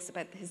 which talks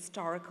about the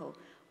historical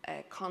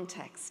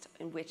context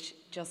in which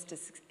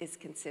justice is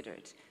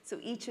considered. So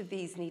each of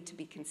these need to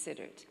be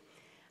considered.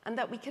 And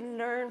that we can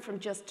learn from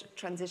just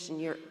transition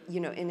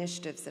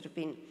initiatives that have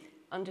been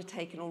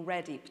undertaken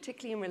already,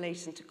 particularly in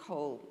relation to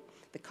coal.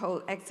 The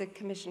Coal Exit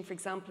Commission, for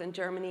example, in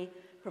Germany,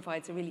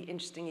 provides a really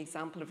interesting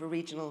example of a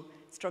regional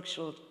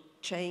structural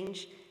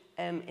change.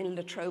 In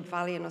La Trobe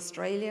Valley in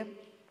Australia,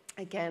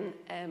 again,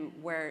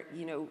 where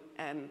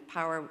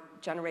power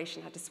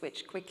generation had to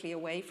switch quickly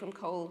away from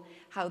coal,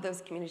 how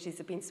those communities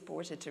have been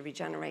supported to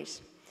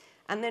regenerate.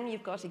 And then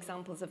you've got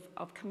examples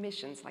of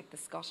commissions like the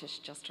Scottish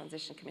Just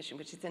Transition Commission,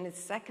 which is in its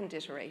second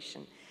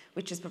iteration,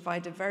 which has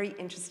provided very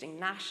interesting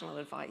national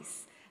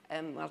advice.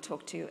 I'll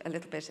talk to you a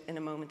little bit in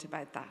a moment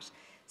about that.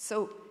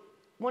 So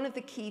one of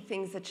the key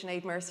things that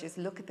Sinead Mercier's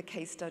look at the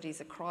case studies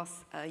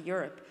across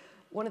Europe,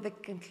 one of the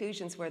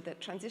conclusions were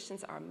that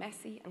transitions are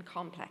messy and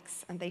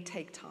complex and they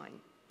take time.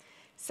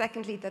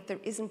 Secondly, that there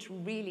isn't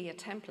really a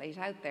template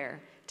out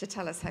there to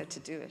tell us how to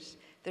do it.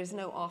 There's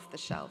no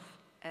off-the-shelf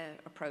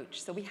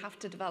approach. So we have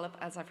to develop,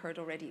 as I've heard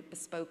already,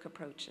 bespoke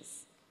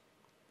approaches.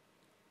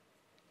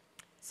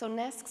 So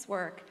NESC's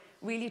work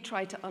really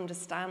tried to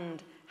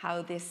understand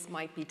how this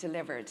might be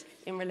delivered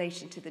in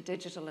relation to the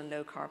digital and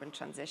low carbon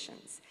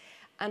transitions.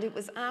 And it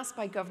was asked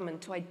by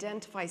government to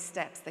identify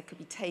steps that could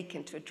be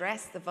taken to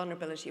address the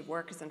vulnerability of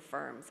workers and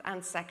firms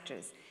and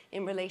sectors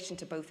in relation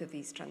to both of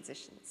these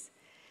transitions.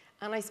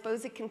 And I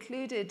suppose it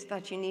concluded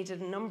that you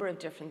needed a number of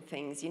different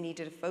things. You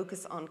needed a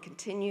focus on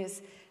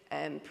continuous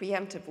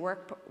preemptive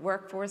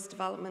workforce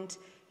development.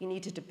 You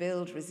needed to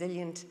build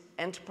resilient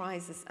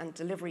enterprises and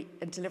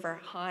deliver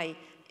high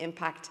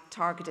impact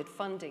targeted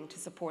funding to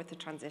support the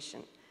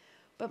transition.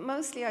 But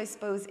mostly, I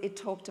suppose, it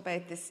talked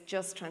about this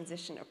just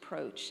transition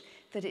approach,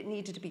 that it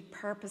needed to be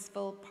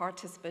purposeful,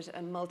 participatory,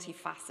 and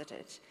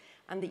multifaceted,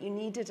 and that you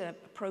needed an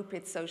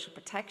appropriate social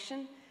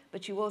protection,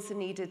 but you also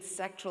needed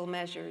sectoral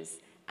measures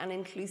and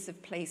inclusive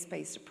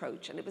place-based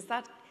approach. And it was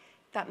that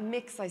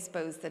mix, I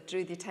suppose, that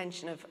drew the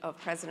attention of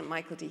President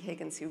Michael D.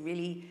 Higgins, who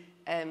really,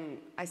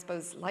 I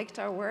suppose, liked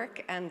our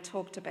work and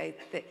talked about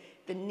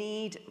the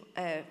need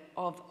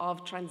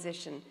of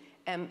transition.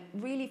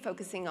 Really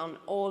focusing on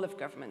all of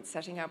government,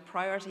 setting out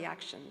priority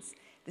actions,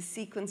 the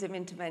sequence of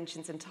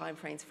interventions and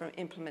timeframes for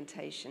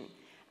implementation,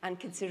 and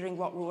considering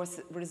what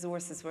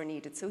resources were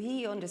needed. So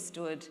he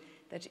understood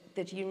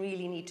that you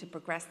really need to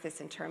progress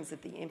this in terms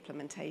of the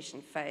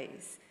implementation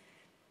phase.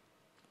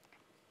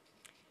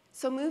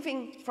 So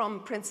moving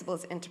from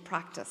principles into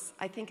practice,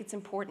 I think it's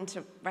important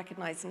to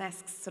recognise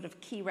NESC's sort of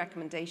key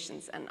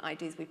recommendations and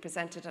ideas we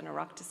presented on our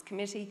Oireachtas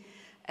committee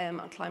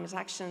on climate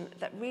action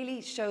that really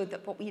showed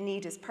that what we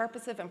need is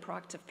purposive and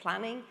proactive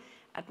planning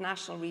at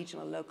national,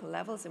 regional, local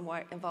levels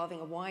involving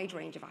a wide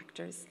range of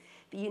actors.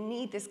 That you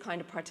need this kind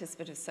of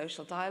participative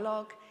social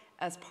dialogue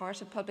as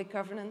part of public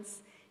governance.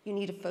 You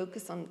need a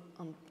focus on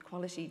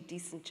quality,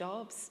 decent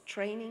jobs,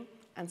 training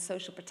and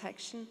social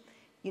protection.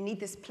 You need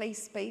this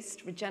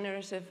place-based,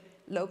 regenerative,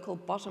 local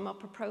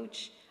bottom-up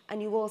approach.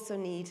 And you also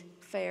need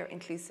fair,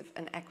 inclusive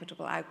and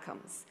equitable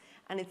outcomes.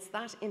 And it's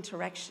that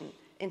interaction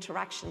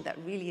that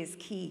really is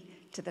key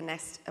to the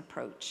NESC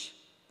approach.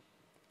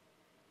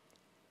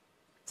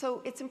 So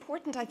it's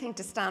important, I think,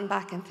 to stand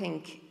back and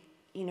think,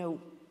 you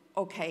know,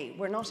 okay,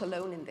 we're not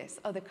alone in this.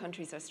 Other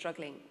countries are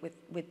struggling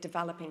with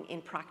developing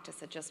in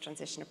practice a just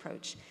transition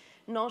approach.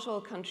 Not all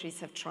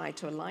countries have tried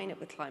to align it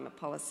with climate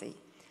policy.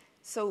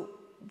 So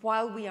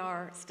while we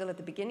are still at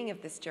the beginning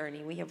of this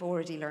journey, we have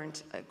already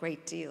learned a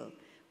great deal.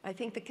 I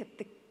think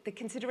the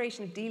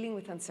consideration of dealing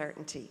with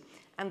uncertainty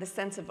and the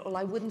sense of, well,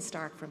 I wouldn't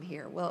start from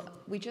here. Well,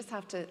 we just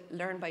have to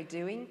learn by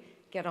doing,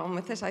 get on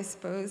with it, I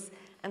suppose,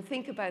 and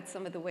think about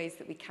some of the ways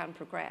that we can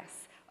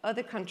progress.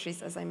 Other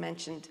countries, as I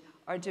mentioned,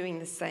 are doing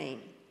the same.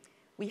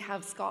 We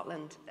have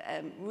Scotland,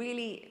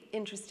 really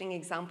interesting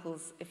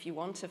examples, if you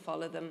want to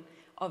follow them,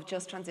 of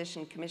just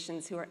transition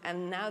commissions who are,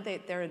 and now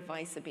their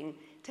advice have been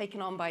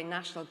taken on by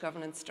national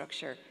governance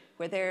structure,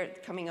 where they're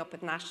coming up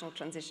with national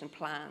transition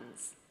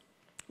plans.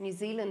 New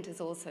Zealand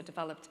has also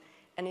developed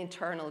an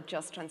internal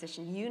just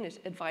transition unit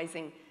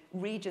advising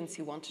regions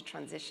who want to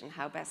transition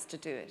how best to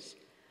do it.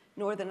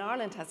 Northern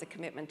Ireland has a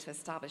commitment to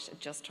establish a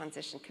just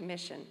transition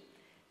commission.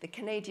 The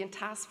Canadian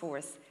task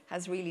force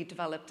has really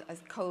developed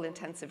as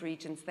coal-intensive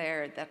regions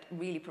there that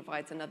really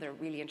provides another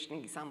really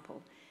interesting example.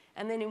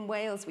 And then in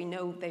Wales, we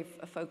know they've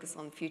a focus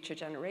on future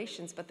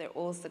generations, but they've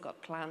also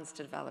got plans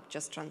to develop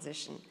just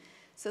transition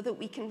so that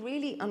we can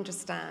really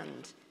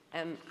understand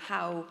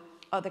how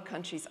other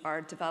countries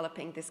are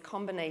developing this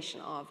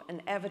combination of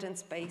an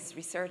evidence-based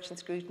research and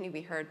scrutiny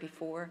we heard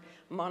before,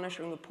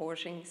 monitoring,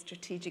 reporting,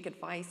 strategic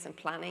advice and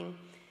planning,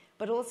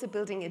 but also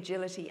building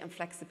agility and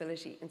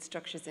flexibility in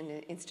structures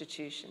and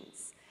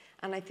institutions.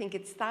 And I think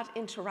it's that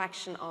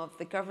interaction of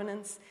the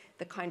governance,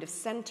 the kind of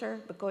centre,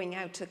 but going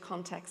out to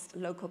context,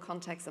 local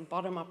context and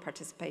bottom-up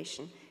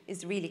participation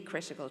is really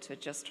critical to a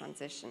just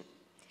transition.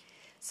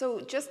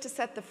 So just to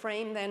set the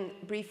frame then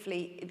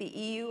briefly, the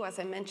EU, as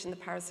I mentioned, the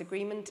Paris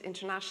Agreement,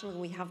 international,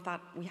 we have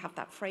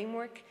that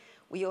framework.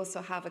 We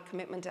also have a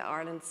commitment that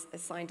Ireland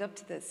signed up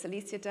to the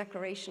Silesia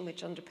Declaration,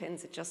 which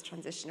underpins a just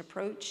transition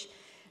approach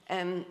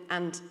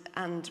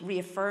and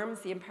reaffirms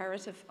the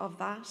imperative of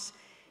that.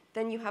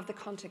 Then you have the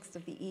context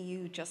of the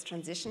EU Just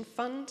Transition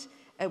Fund,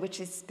 which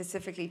is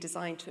specifically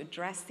designed to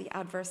address the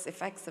adverse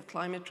effects of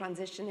climate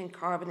transition in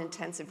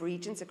carbon-intensive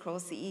regions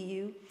across the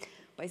EU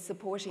by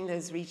supporting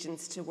those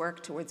regions to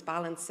work towards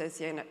balanced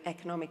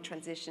socio-economic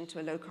transition to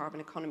a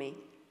low-carbon economy.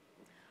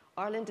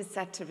 Ireland is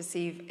set to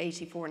receive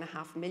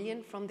 $84.5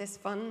 million from this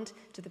fund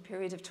to the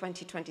period of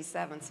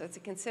 2027, so it's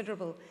a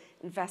considerable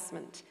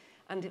investment.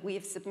 And we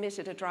have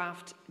submitted a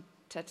draft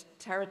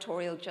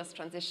territorial just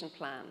transition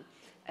plan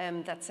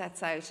that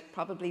sets out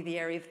probably the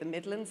area of the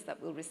Midlands that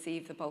will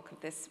receive the bulk of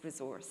this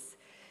resource.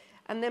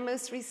 And then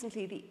most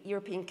recently, the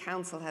European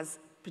Council has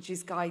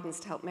produced guidance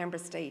to help Member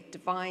States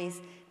devise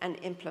and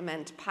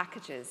implement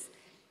packages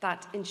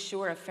that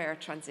ensure a fair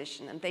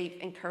transition. And they've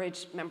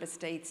encouraged Member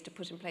States to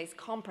put in place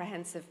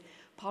comprehensive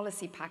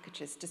policy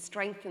packages to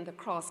strengthen the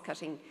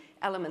cross-cutting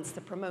elements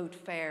that promote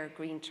fair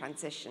green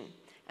transition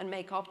and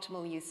make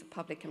optimal use of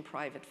public and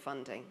private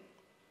funding.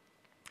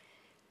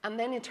 And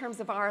then in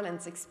terms of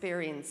Ireland's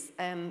experience,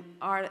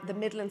 the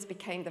Midlands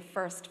became the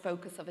first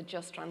focus of a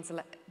just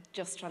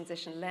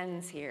transition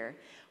lens here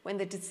when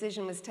the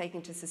decision was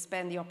taken to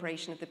suspend the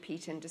operation of the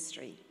peat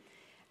industry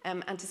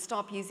and to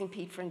stop using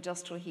peat for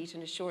industrial heat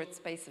in a short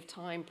space of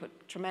time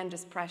put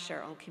tremendous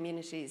pressure on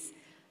communities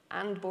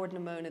and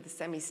Boardman, the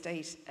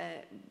semi-state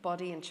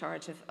body in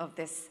charge of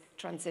this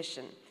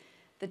transition.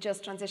 The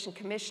Just Transition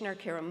Commissioner,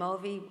 Ciara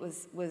Mulvey,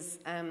 was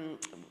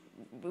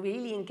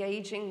really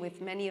engaging with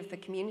many of the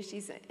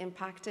communities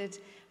impacted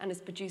and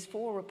has produced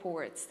 4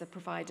 reports that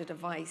provided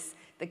advice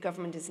that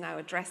government is now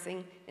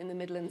addressing in the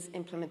Midlands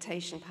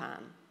implementation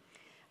plan.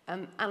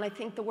 And I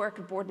think the work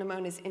of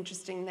Boardman is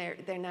interesting.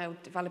 They're now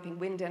developing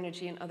wind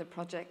energy and other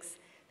projects.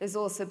 There's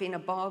also been a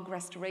bog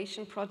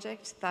restoration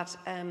project that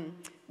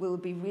will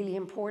be really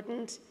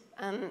important.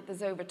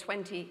 There's over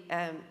 20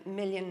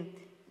 million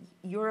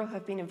euro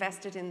have been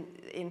invested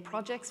in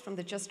projects from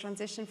the Just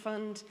Transition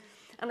Fund.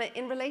 And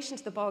in relation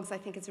to the bogs, I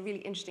think it's a really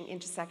interesting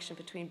intersection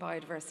between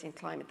biodiversity and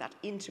climate, that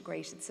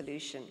integrated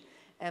solution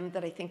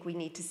that I think we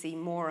need to see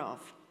more of.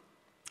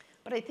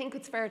 But I think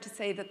it's fair to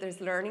say that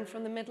there's learning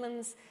from the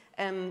Midlands.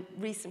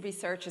 Recent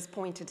research has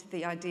pointed to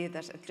the idea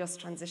that a just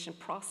transition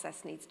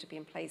process needs to be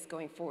in place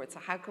going forward. So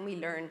how can we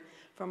learn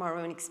from our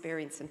own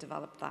experience and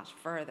develop that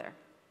further?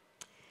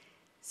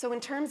 So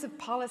in terms of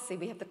policy,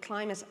 we have the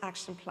Climate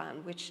Action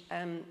Plan, which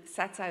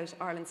sets out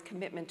Ireland's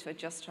commitment to a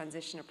just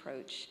transition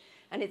approach.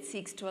 And it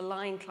seeks to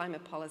align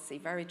climate policy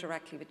very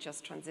directly with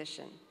just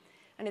transition.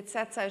 And it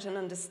sets out an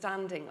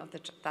understanding of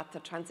that the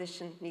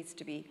transition needs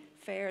to be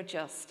fair,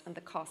 just, and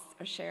the costs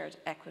are shared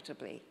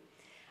equitably.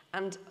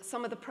 And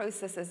some of the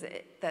processes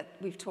that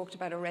we've talked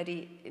about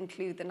already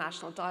include the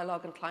National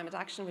Dialogue on Climate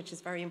Action, which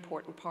is a very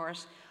important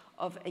part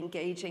of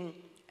engaging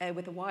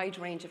with a wide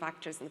range of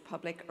actors in the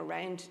public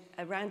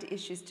around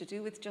issues to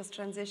do with just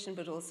transition,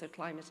 but also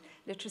climate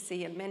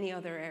literacy and many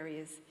other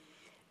areas.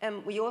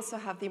 We also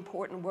have the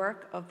important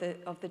work of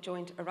the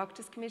Joint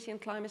Oireachtas Committee on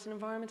Climate and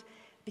Environment,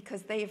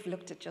 because they've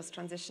looked at just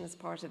transition as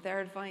part of their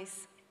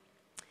advice.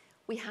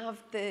 We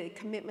have the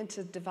commitment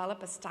to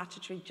develop a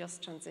statutory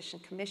Just Transition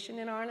Commission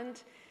in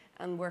Ireland,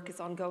 and work is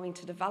ongoing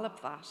to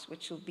develop that,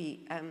 which will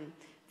be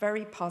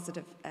very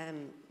positive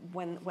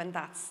when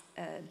that's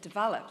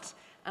developed.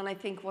 And I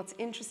think what's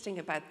interesting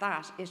about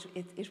that is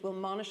it will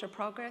monitor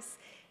progress,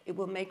 it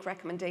will make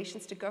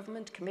recommendations to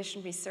government,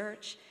 commission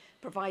research,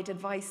 provide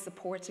advice,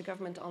 support to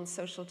government on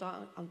social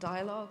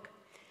dialogue.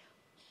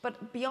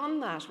 But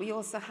beyond that, we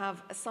also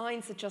have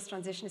signs that Just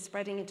Transition is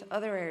spreading into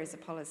other areas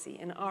of policy.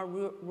 In our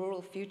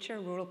rural future,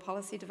 rural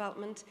policy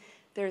development,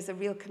 there's a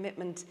real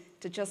commitment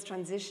to Just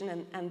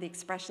Transition and the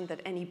expression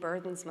that any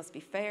burdens must be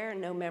fair,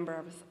 no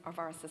member of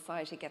our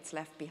society gets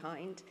left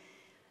behind.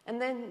 And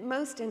then,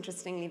 most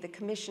interestingly, the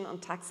Commission on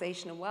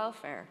Taxation and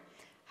Welfare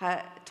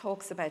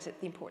talks about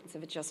the importance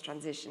of a just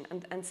transition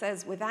and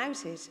says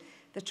without it,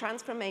 the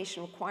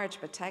transformation required to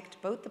protect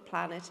both the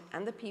planet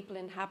and the people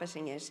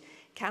inhabiting it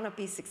cannot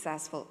be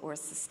successful or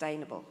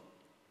sustainable.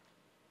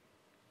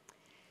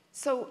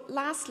 So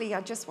lastly,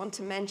 I just want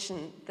to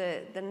mention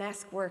the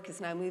NESC work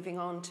is now moving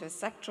on to a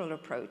sectoral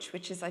approach,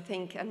 which is, I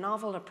think, a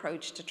novel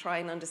approach to try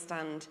and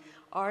understand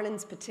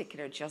Ireland's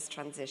particular just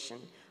transition.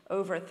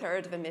 Over a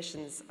third of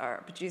emissions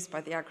are produced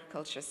by the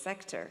agriculture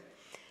sector.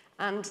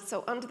 And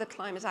so under the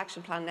Climate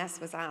Action Plan,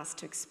 NESC was asked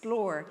to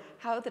explore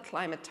how the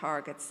climate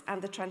targets and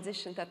the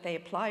transition that they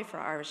imply for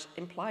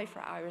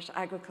Irish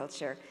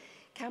agriculture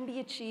can be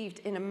achieved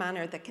in a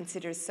manner that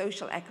considers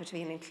social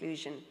equity and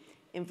inclusion,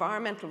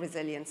 environmental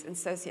resilience and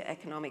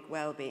socio-economic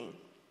well-being.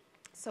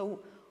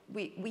 So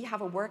we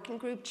have a working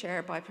group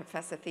chaired by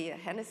Professor Thea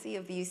Hennessy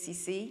of the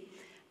UCC,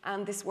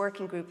 and this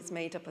working group is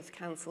made up of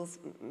councils,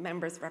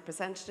 members,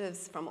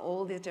 representatives from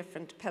all the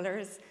different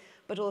pillars,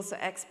 but also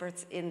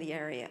experts in the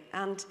area.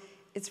 And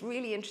it's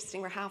really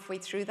interesting, we're halfway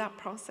through that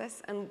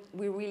process, and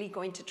we're really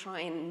going to try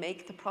and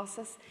make the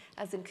process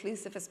as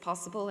inclusive as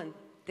possible. And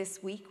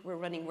this week we're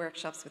running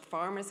workshops with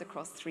farmers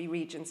across 3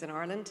 regions in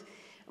Ireland,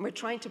 and we're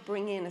trying to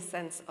bring in a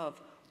sense of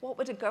what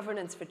would a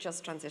governance for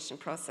just transition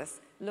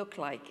process look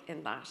like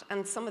in that.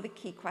 And some of the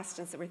key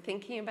questions that we're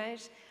thinking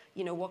about,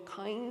 you know, what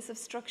kinds of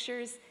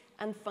structures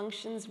and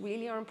functions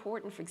really are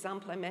important. For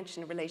example, I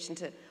mentioned in relation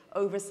to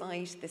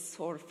oversight, this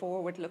sort of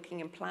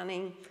forward-looking and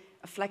planning,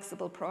 a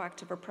flexible,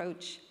 proactive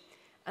approach.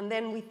 And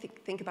then we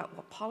think about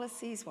what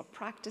policies, what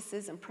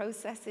practices and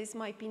processes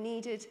might be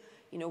needed,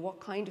 you know, what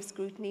kind of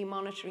scrutiny,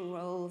 monitoring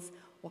roles,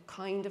 what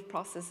kind of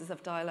processes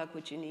of dialogue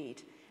would you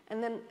need?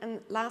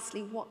 And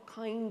lastly, what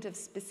kind of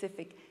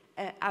specific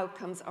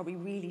outcomes are we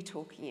really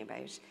talking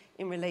about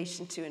in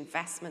relation to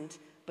investment,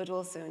 but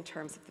also in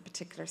terms of the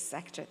particular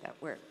sector that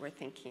we're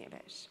thinking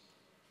about?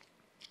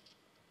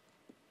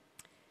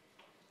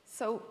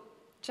 So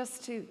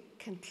just to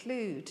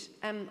conclude,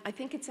 I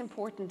think it's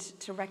important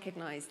to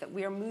recognise that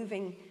we are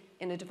moving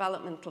in a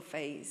developmental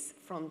phase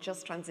from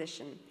just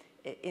transition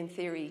in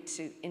theory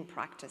to in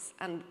practice,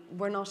 and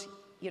we're not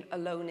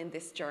alone in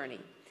this journey.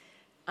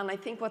 And I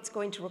think what's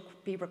going to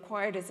be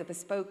required is a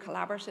bespoke,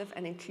 collaborative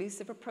and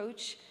inclusive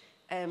approach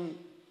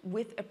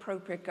with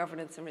appropriate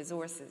governance and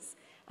resources,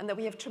 and that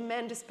we have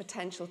tremendous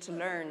potential to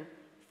learn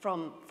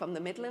from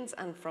the Midlands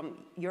and from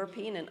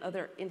European and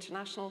other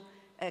international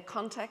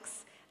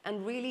contexts,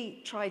 and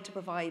really try to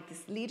provide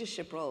this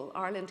leadership role.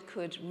 Ireland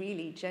could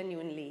really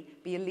genuinely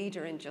be a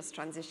leader in just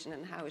transition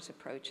and how it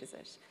approaches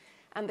it.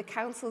 And the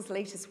Council's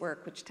latest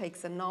work, which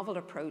takes a novel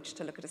approach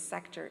to look at a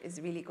sector, is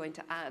really going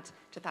to add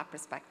to that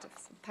perspective.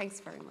 So thanks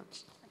very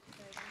much.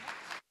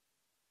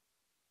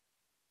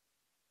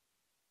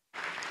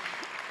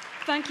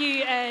 Thank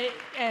you,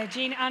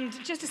 Jeanne. And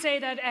just to say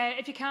that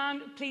if you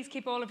can, please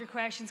keep all of your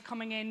questions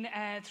coming in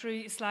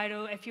through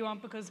Slido if you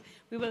want, because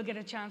we will get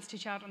a chance to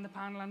chat on the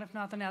panel. And if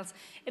nothing else,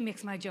 it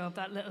makes my job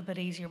that little bit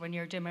easier when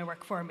you're doing my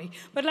work for me.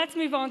 But let's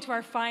move on to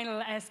our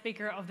final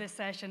speaker of this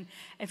session.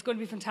 It's going to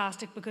be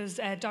fantastic because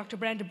Dr.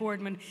 Brenda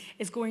Boardman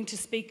is going to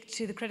speak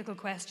to the critical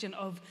question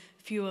of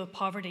fuel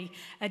poverty.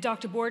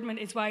 Dr. Boardman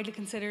is widely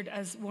considered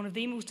as one of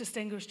the most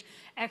distinguished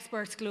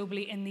experts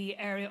globally in the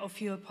area of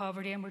fuel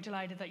poverty, and we're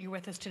delighted that you're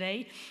with us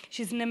today.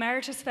 She's an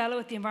Emeritus Fellow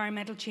at the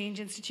Environmental Change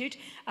Institute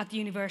at the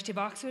University of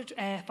Oxford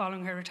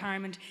following her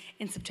retirement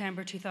in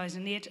September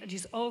 2008, and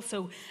she's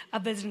also a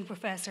visiting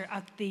professor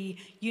at the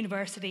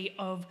University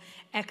of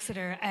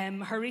Exeter.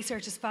 Her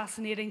research is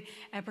fascinating,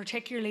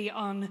 particularly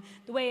on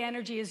the way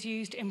energy is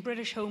used in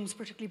British homes,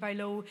 particularly by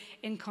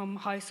low-income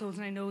households,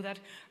 and I know that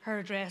her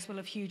address will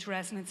have huge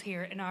resonance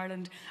here in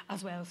Ireland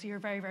as well. So you're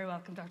very, very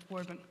welcome, Dr.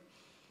 Boardman.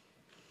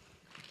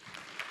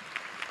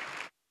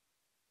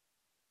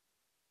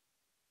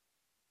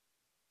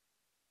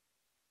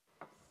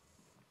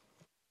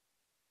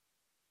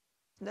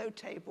 No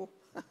table.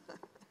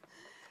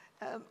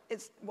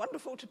 It's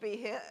wonderful to be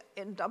here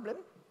in Dublin,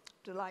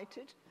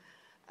 delighted.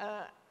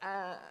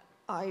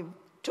 I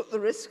took the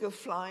risk of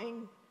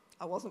flying.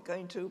 I wasn't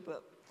going to,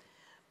 but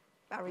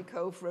Barry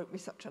Cove wrote me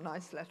such a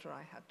nice letter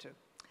I had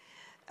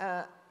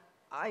to.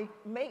 I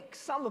make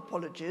some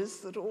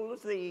apologies that all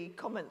of the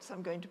comments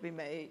I'm going to be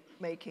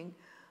making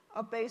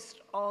are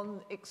based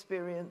on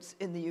experience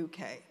in the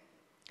UK.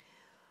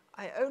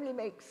 I only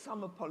make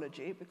some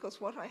apology because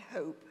what I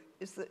hope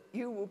is that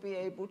you will be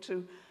able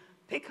to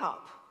pick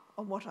up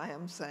on what I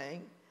am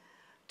saying,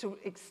 to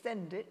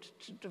extend it,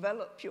 to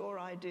develop your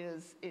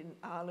ideas in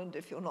Ireland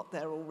if you're not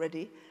there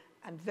already,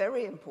 and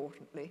very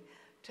importantly,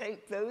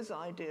 take those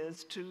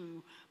ideas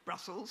to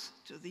Brussels,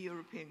 to the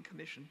European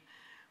Commission,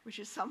 which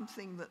is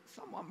something that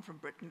someone from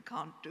Britain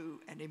can't do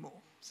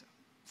anymore, so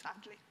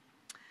sadly.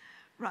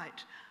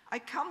 Right, I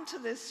come to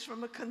this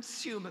from a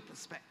consumer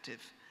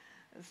perspective.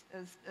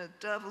 As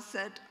Derval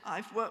said,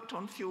 I've worked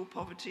on fuel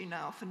poverty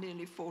now for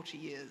nearly 40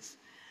 years,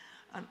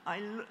 and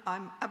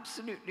I'm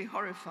absolutely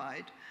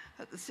horrified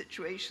at the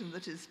situation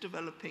that is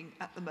developing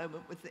at the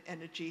moment with the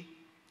energy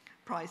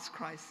price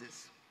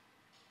crisis.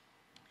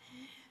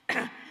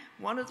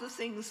 One of the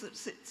things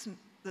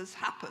that's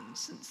happened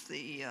since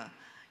the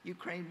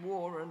Ukraine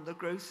war and the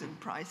growth in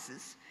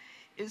prices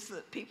is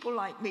that people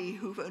like me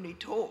who've only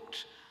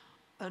talked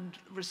and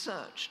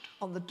researched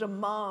on the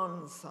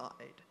demand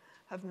side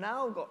have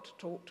now got to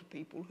talk to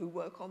people who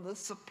work on the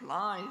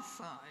supply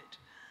side.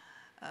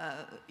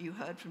 You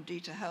heard from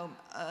Dieter Helm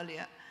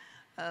earlier,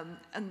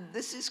 and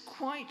this is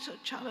quite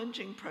a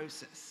challenging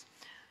process.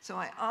 So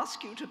I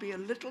ask you to be a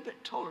little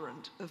bit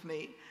tolerant of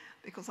me,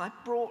 because I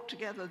brought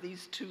together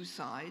these two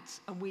sides,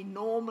 and we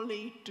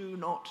normally do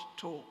not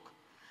talk.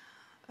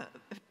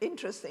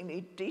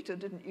 Interestingly, Dieter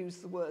didn't use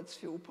the words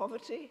fuel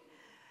poverty.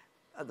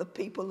 The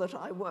people that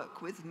I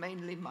work with,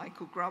 mainly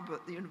Michael Grubb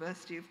at the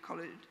University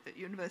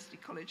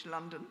College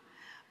London,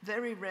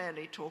 very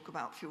rarely talk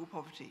about fuel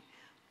poverty.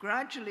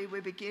 Gradually,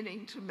 we're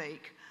beginning to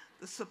make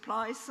the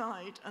supply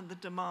side and the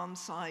demand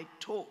side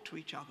talk to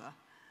each other.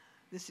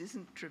 This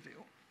isn't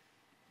trivial.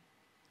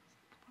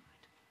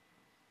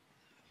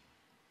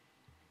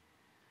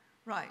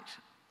 Right,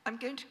 I'm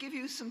going to give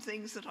you some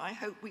things that I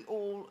hope we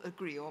all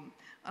agree on,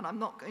 and I'm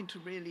not going to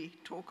really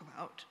talk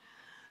about.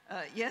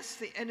 Yes,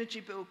 the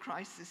energy bill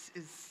crisis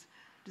is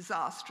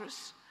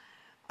disastrous.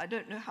 I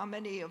don't know how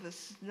many of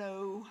us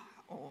know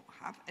or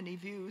have any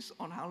views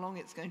on how long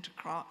it's going to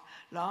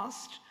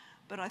last,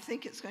 but I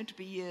think it's going to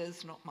be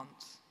years, not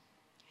months.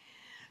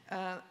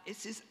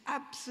 It is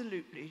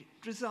absolutely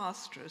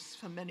disastrous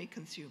for many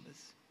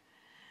consumers.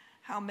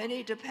 How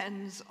many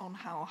depends on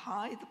how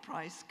high the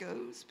price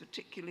goes,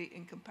 particularly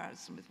in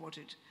comparison with what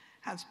it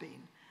has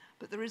been.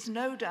 But there is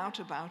no doubt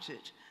about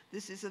it,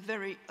 this is a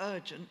very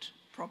urgent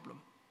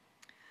problem.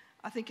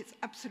 I think it's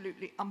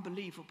absolutely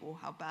unbelievable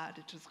how bad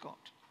it has got.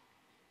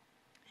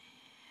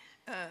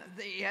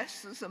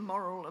 Yes, there's a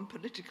moral and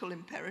political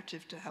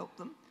imperative to help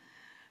them.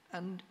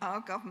 And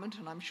our government,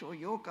 and I'm sure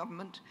your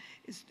government,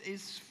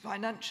 is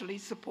financially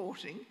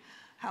supporting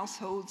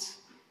households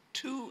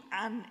to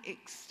an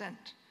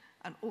extent,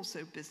 and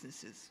also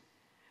businesses.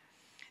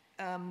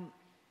 And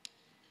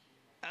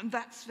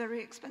that's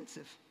very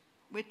expensive.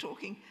 We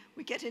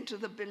get into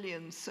the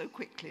billions so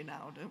quickly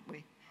now, don't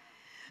we?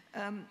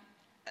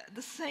 At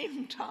the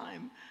same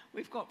time,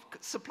 we've got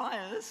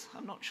suppliers,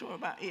 I'm not sure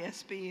about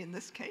ESB in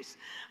this case,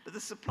 but the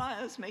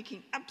suppliers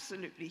making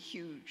absolutely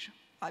huge,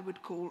 I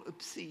would call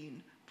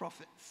obscene,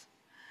 profits.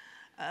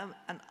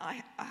 And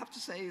I have to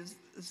say,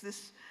 as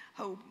this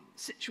whole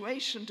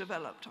situation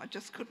developed, I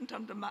just couldn't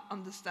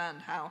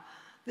understand how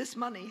this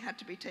money had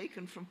to be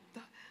taken from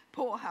the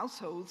poor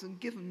households and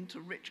given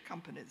to rich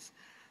companies.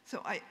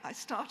 So I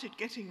started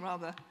getting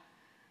rather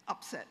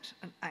upset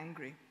and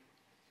angry.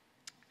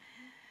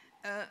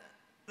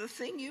 The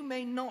thing you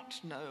may not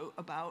know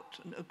about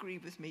and agree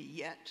with me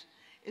yet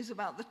is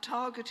about the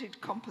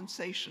targeted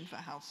compensation for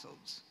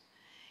households.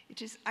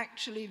 It is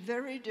actually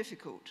very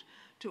difficult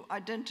to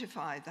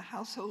identify the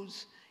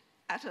households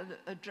at an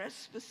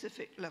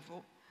address-specific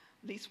level,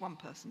 at least one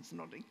person's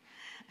nodding,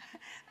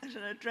 at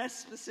an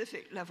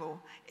address-specific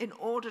level in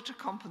order to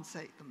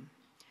compensate them.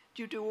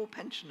 Do you do all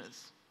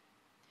pensioners?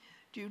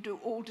 Do you do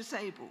all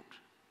disabled?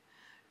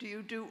 Do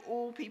you do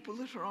all people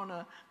that are on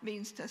a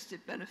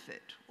means-tested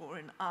benefit? Or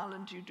in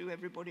Ireland, do you do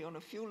everybody on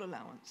a fuel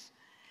allowance?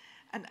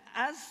 And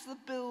as the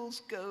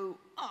bills go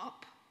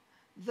up,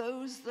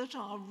 those that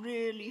are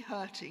really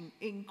hurting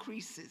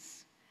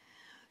increases.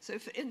 So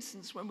for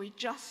instance, when we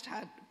just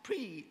had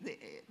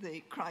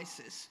the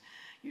crisis,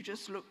 you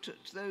just looked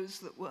at those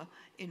that were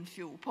in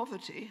fuel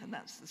poverty, and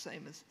that's the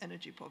same as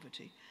energy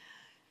poverty.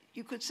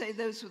 You could say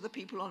those were the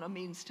people on a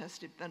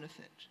means-tested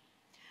benefit.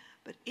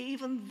 But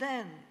even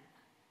then,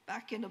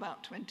 back in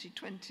about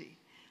 2020,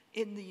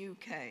 in the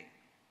UK,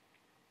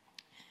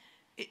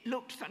 it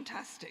looked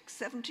fantastic.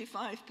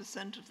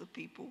 75% of the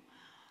people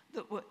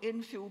that were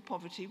in fuel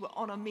poverty were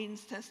on a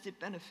means-tested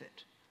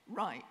benefit.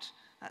 Right,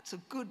 that's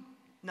a good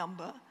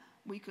number.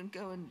 We can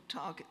go and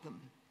target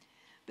them.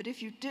 But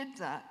if you did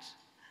that,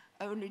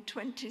 only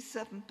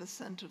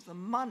 27% of the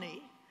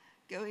money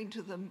going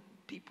to the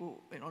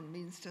people on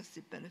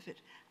means-tested benefit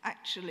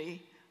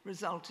actually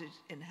resulted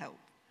in help.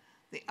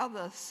 The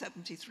other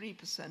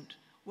 73%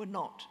 were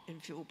not in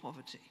fuel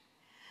poverty.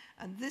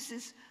 And this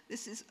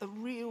is a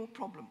real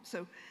problem.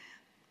 So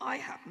I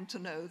happen to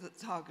know that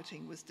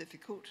targeting was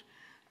difficult.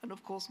 And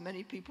of course,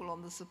 many people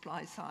on the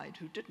supply side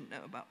who didn't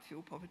know about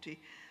fuel poverty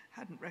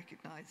hadn't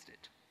recognized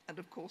it. And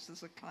of course,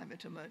 there's a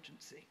climate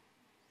emergency.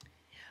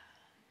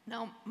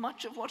 Now,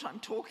 much of what I'm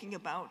talking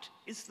about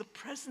is the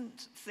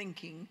present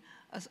thinking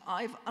as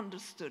I've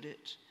understood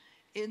it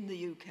in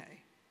the UK.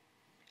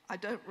 I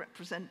don't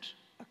represent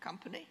a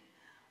company.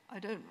 I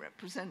don't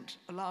represent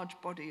a large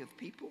body of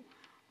people.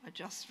 I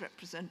just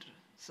represent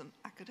some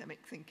academic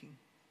thinking.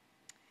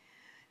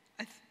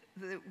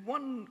 The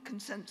one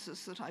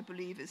consensus that I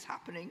believe is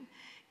happening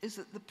is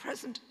that the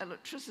present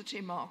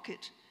electricity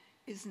market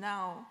is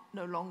now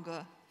no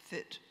longer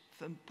fit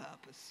for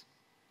purpose.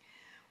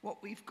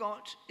 What we've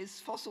got is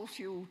fossil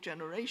fuel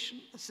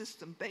generation, a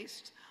system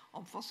based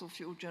on fossil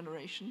fuel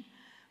generation,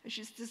 which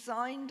is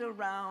designed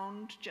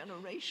around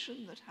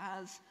generation that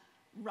has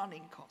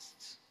running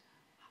costs,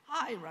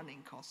 high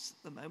running costs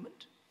at the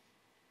moment.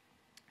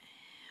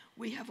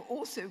 We have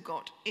also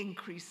got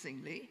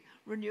increasingly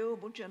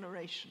renewable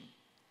generation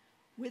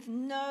with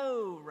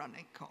no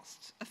running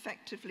costs,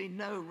 effectively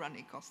no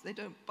running costs. They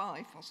don't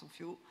buy fossil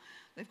fuel,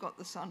 they've got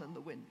the sun and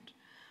the wind.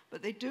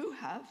 But they do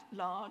have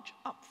large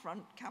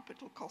upfront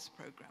capital cost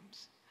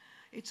programs.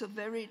 It's a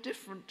very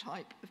different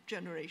type of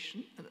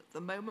generation, and at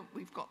the moment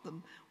we've got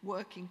them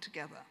working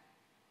together.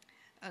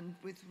 And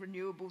with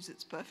renewables,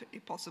 it's perfectly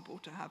possible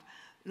to have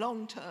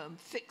long-term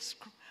fixed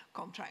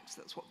contracts.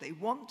 That's what they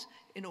want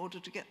in order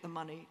to get the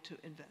money to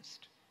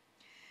invest.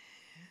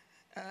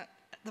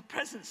 The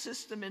present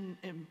system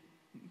in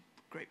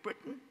Great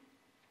Britain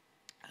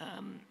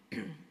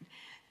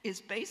is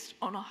based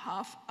on a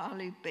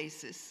half-hourly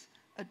basis,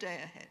 a day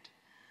ahead.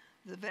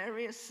 The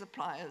various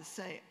suppliers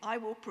say, I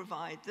will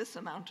provide this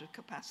amount of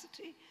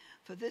capacity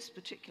for this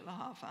particular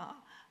half hour,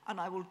 and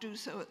I will do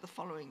so at the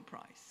following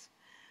price.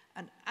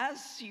 And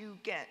as you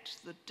get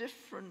the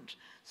different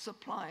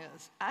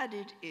suppliers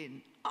added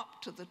in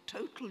up to the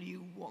total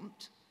you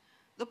want,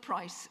 the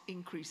price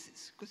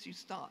increases, because you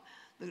start,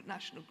 the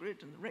National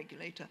Grid and the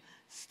regulator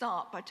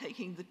start by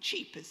taking the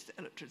cheapest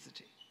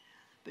electricity,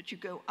 but you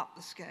go up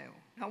the scale.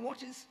 Now,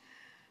 what is,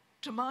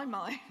 to my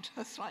mind,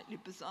 a slightly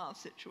bizarre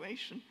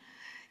situation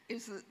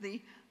is that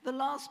the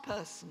last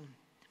person,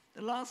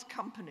 the last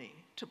company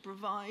to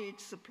provide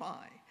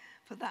supply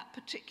for that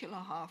particular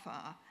half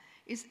hour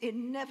is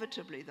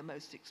inevitably the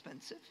most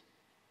expensive,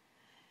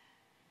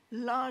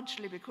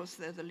 largely because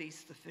they're the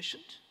least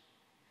efficient,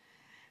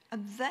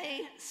 and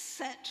they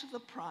set the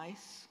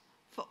price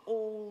for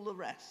all the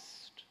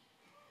rest.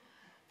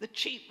 The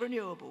cheap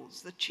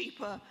renewables, the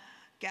cheaper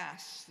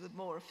gas, the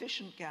more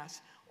efficient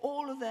gas,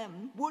 all of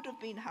them would have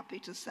been happy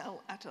to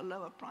sell at a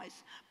lower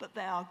price, but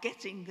they are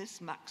getting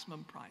this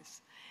maximum price.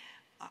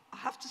 I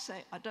have to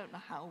say, I don't know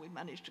how we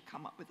managed to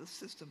come up with a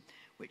system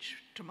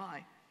which, to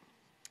my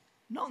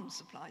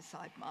non-supply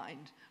side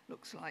mind,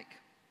 looks like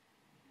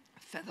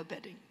feather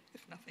bedding,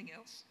 if nothing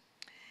else.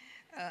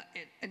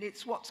 And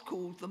it's what's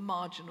called the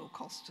marginal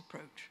cost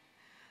approach.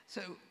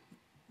 So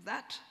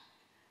that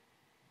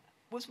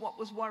was what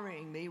was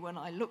worrying me when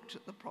I looked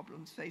at the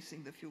problems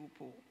facing the fuel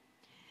pool.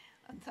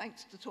 And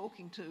thanks to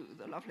talking to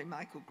the lovely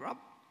Michael Grubb,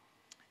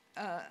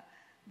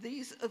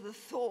 these are the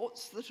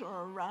thoughts that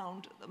are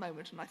around at the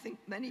moment, and I think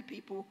many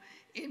people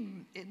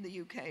in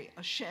the UK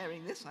are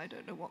sharing this. I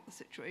don't know what the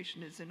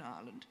situation is in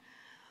Ireland.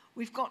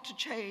 We've got to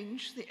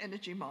change the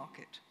energy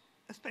market,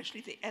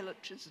 especially the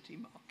electricity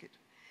market.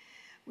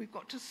 We've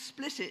got to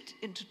split it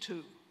into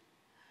two,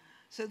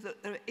 so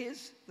that there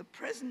is the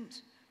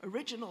present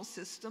original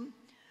system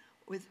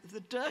with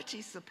the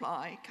dirty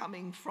supply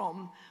coming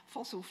from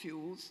fossil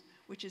fuels,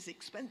 which is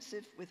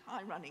expensive with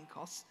high running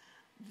costs.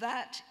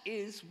 That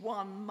is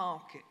one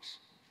market.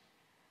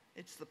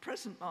 It's the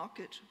present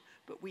market,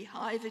 but we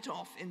hive it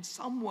off in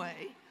some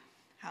way.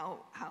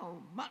 How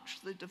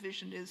much the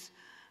division is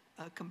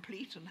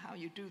complete and how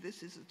you do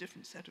this is a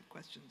different set of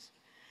questions.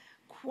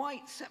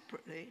 Quite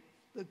separately,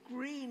 the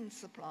green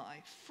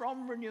supply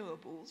from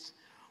renewables,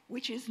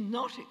 which is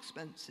not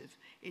expensive,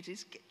 it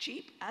is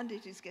cheap and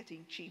it is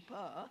getting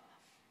cheaper,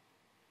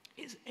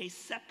 is a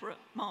separate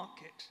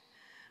market.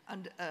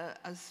 And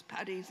as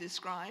Paddy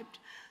described,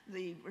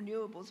 the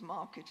renewables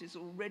market is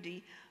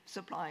already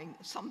supplying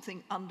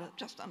something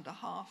just under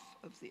half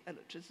of the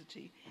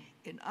electricity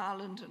in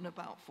Ireland and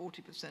about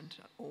 40%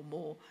 or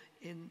more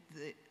in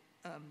the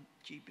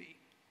GB.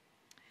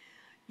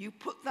 You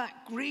put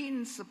that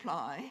green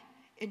supply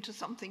into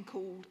something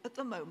called, at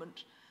the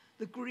moment,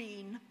 the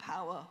green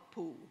power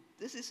pool.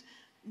 This is,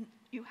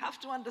 you have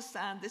to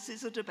understand, this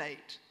is a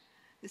debate.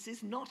 This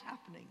is not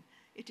happening.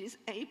 It is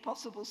a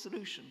possible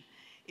solution.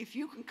 If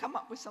you can come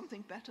up with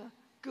something better,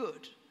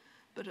 good.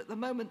 But at the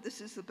moment, this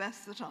is the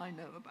best that I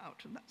know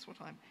about, and that's what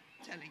I'm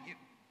telling you.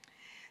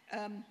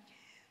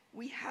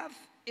 We have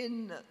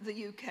in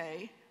the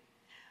UK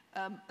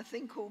a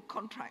thing called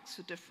Contracts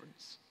for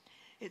Difference.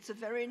 It's a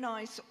very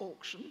nice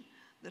auction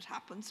that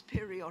happens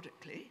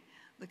periodically.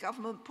 The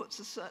government puts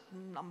a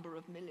certain number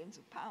of millions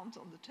of pounds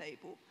on the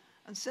table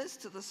and says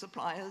to the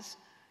suppliers,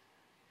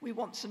 we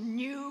want some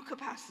new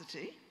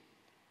capacity,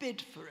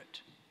 bid for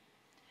it.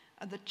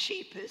 And the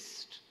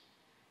cheapest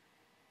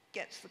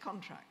gets the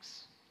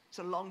contracts. It's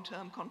a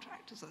long-term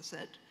contract, as I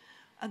said,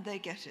 and they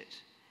get it.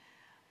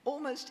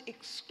 Almost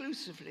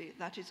exclusively,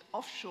 that is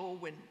offshore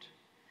wind.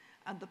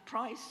 And the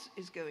price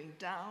is going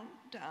down,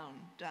 down,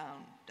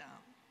 down, down.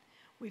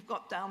 We've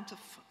got down to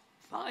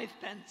 5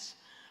 pence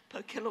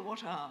per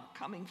kilowatt hour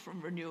coming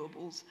from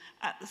renewables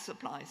at the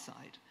supply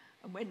side.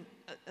 And when,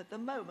 at the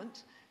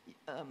moment,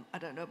 I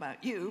don't know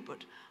about you,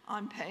 but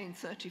I'm paying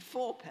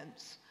 34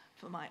 pence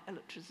for my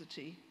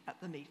electricity at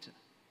the meter,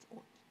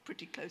 or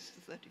pretty close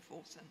to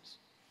 34 cents.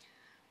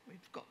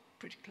 We've got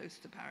pretty close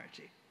to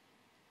parity.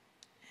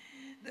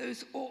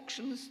 Those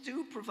auctions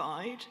do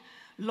provide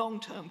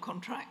long-term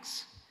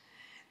contracts,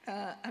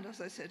 and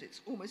as I said,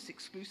 it's almost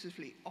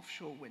exclusively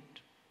offshore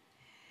wind.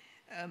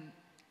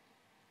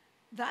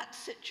 That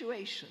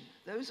situation,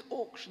 those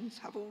auctions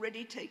have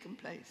already taken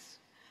place.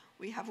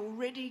 We have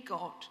already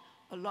got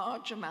a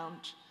large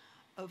amount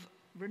of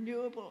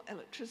renewable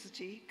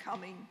electricity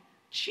coming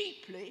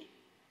cheaply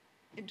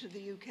into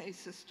the UK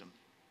system.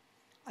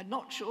 I'm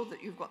not sure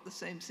that you've got the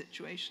same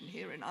situation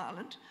here in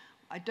Ireland.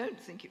 I don't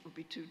think it would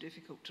be too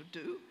difficult to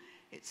do.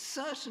 It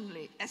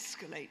certainly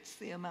escalates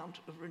the amount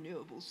of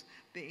renewables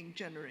being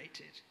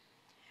generated.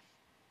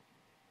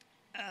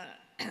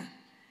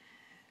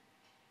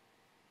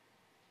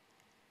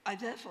 I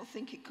therefore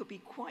think it could be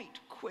quite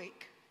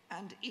quick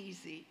and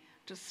easy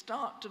to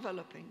start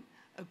developing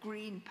a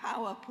green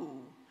power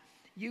pool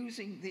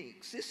using the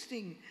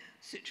existing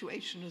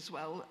situation as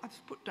well.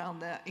 I've put down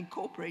there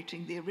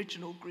incorporating the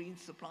original green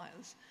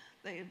suppliers.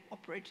 They are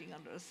operating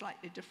under a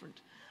slightly different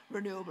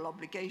renewable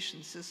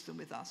obligation system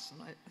with us,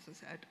 and as I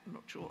said, I'm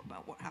not sure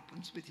about what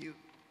happens with you.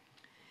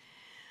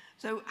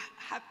 So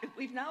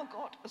we've now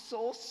got a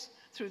source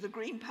through the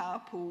green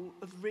power pool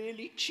of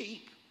really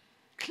cheap,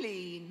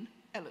 clean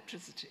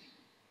electricity.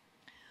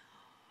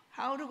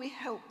 How do we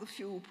help the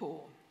fuel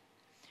poor?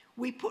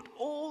 We put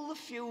all the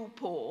fuel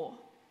poor,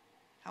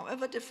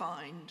 however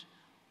defined,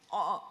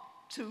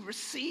 to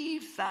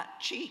receive that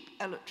cheap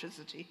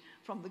electricity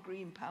from the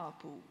green power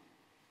pool.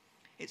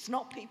 It's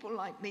not people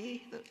like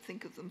me that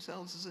think of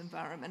themselves as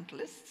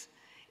environmentalists.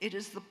 It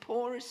is the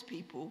poorest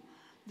people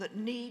that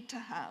need to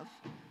have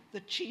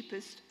the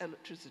cheapest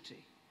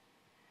electricity.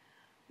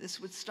 This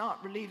would start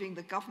relieving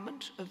the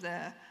government of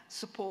their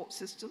support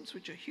systems,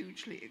 which are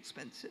hugely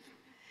expensive.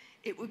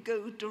 It would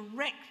go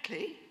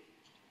directly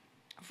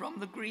from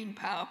the green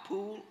power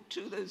pool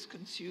to those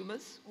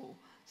consumers, or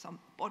some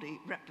body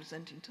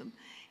representing them.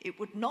 It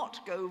would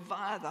not go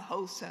via the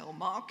wholesale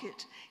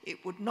market.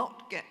 It would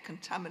not get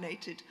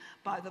contaminated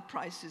by the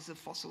prices of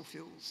fossil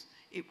fuels.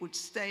 It would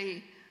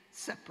stay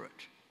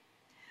separate.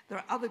 There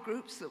are other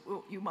groups that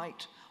you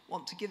might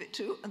want to give it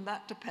to, and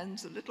that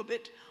depends a little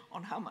bit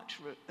on how much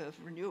of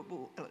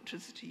renewable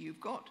electricity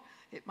you've got.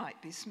 It might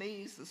be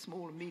SMEs, the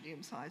small and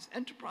medium-sized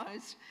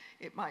enterprise.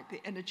 It might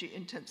be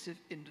energy-intensive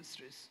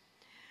industries.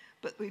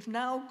 But we've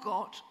now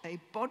got a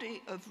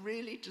body of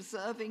really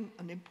deserving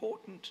and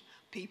important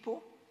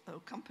people,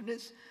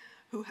 companies,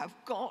 who have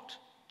got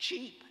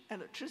cheap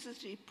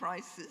electricity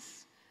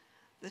prices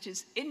that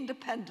is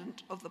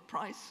independent of the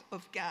price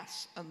of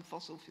gas and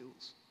fossil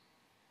fuels.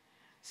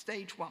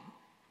 Stage one.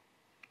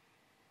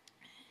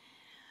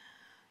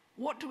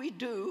 What do we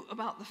do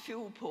about the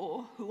fuel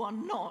poor who are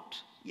not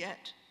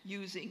yet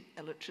using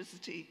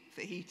electricity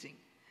for heating?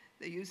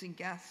 They're using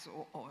gas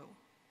or oil.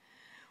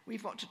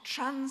 We've got to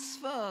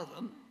transfer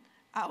them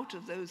out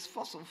of those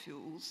fossil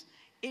fuels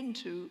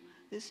into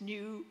this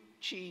new,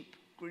 cheap,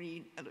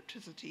 green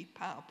electricity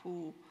power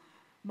pool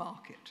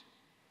market.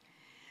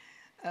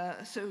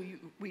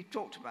 We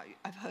talked about,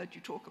 I've heard you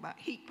talk about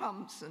heat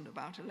pumps and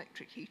about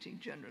electric heating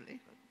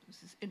generally.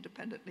 This is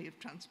independently of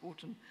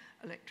transport and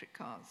electric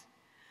cars.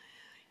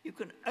 You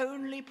can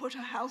only put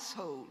a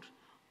household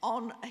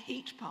on a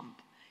heat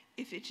pump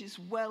if it is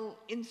well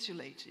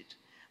insulated,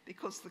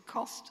 because the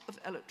cost of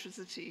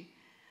electricity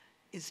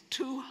is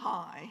too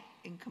high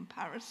in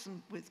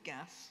comparison with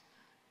gas,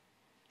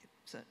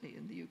 certainly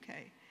in the UK.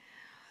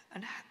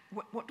 And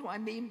what do I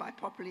mean by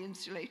properly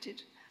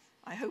insulated?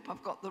 I hope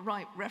I've got the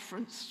right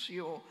reference to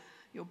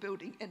your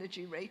building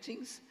energy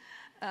ratings.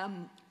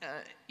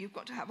 You've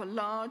got to have a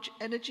large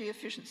energy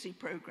efficiency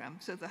program,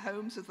 so the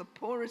homes of the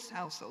poorest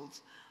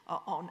households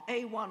are on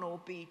A1 or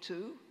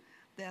B2.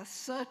 They're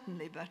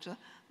certainly better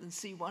than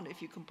C1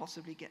 if you can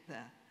possibly get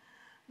there.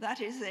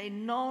 That is a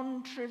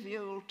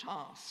non-trivial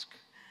task,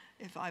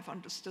 if I've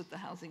understood the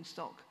housing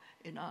stock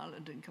in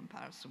Ireland in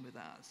comparison with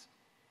ours.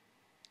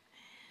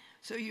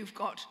 So you've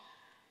got,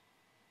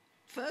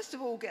 first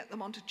of all, get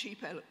them onto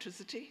cheap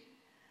electricity,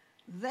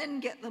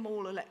 then get them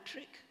all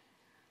electric,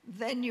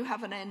 then you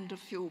have an end of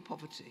fuel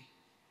poverty.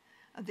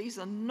 And these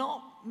are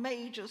not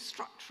major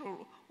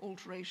structural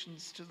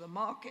alterations to the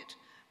market,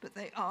 but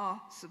they are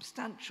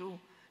substantial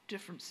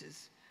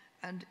differences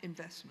and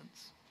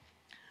investments.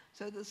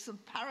 So there's some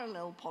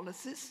parallel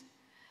policies.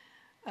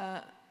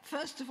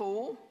 First of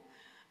all,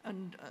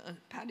 and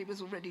Paddy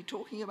was already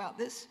talking about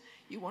this,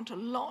 you want a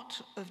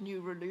lot of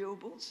new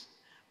renewables,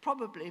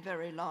 probably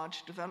very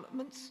large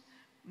developments.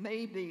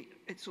 Maybe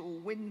it's all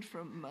wind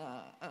from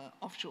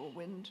offshore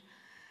wind,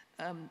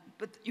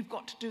 but you've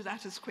got to do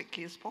that as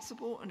quickly as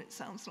possible, and it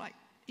sounds like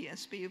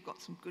ESB have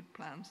got some good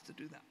plans to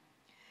do that.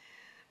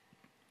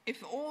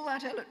 if all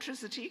that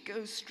electricity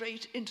goes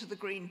straight into the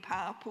green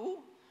power pool,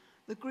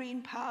 the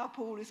green power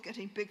pool is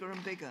getting bigger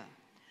and bigger.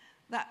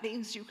 That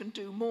means you can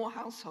do more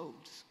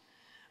households.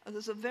 And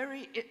there's a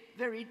very,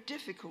 very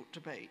difficult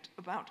debate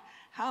about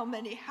how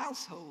many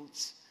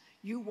households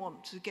you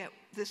want to get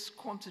this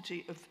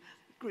quantity of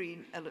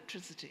green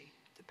electricity.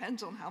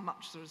 Depends on how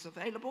much there is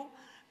available,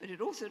 but it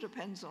also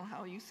depends on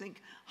how you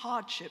think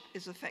hardship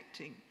is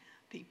affecting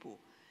people.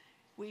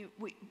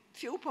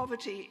 Fuel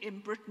poverty in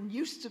Britain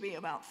used to be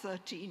about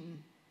 13%.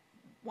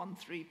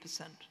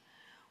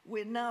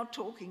 We're now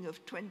talking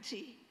of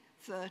 20,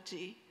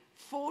 30,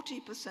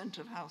 40%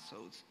 of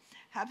households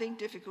having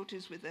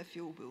difficulties with their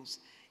fuel bills,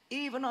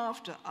 even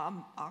after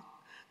our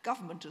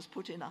government has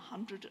put in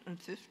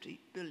 £150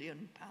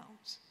 billion.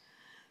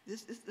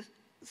 This is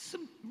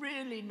some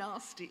really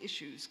nasty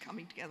issues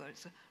coming together.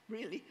 It's a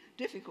really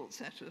difficult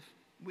set of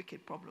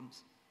wicked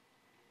problems.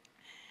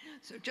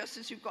 So just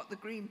as you've got the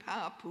green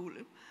power pool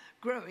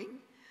growing,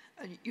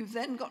 you've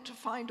then got to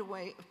find a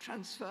way of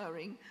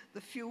transferring the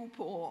fuel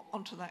poor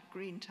onto that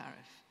green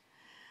tariff.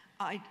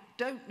 I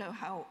don't know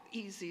how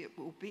easy it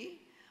will be,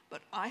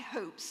 but I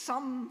hope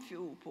some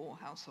fuel poor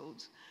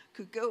households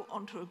could go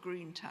onto a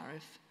green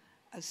tariff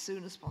as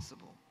soon as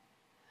possible.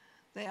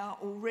 They are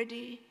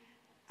already,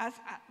 as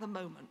at the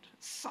moment,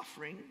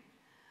 suffering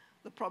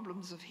the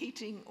problems of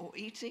heating or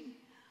eating,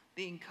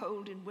 being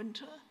cold in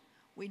winter.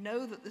 We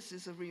know that this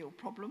is a real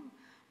problem.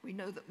 We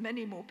know that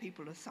many more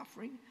people are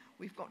suffering.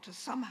 We've got to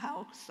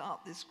somehow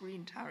start this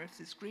green tariff,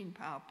 this green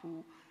power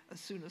pool, as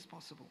soon as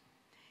possible.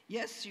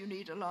 Yes, you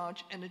need a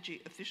large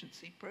energy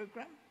efficiency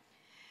program,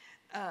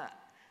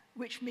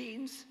 which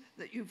means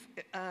that you've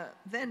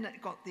then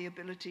got the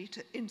ability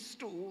to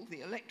install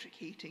the electric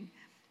heating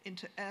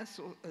into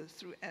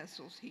through air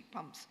source heat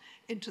pumps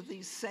into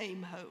these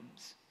same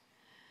homes.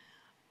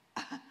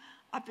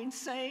 I've been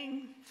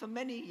saying for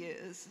many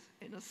years,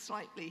 in a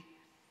slightly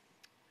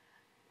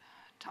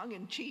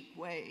tongue-in-cheek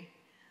way,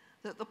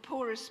 that the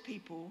poorest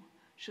people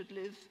should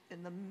live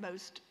in the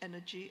most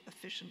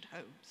energy-efficient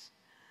homes.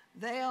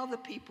 They are the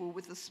people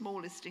with the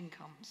smallest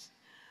incomes.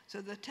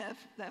 So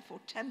therefore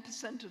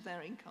 10% of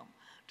their income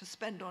to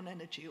spend on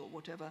energy or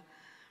whatever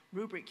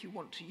rubric you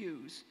want to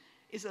use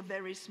is a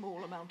very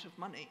small amount of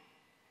money.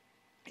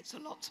 It's a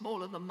lot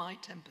smaller than my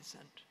 10%.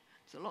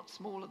 It's a lot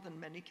smaller than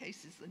many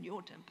cases than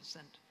your 10%.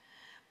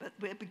 But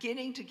we're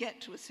beginning to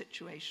get to a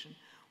situation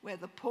where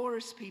the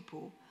poorest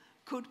people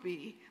could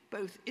be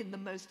both in the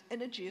most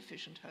energy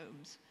efficient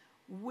homes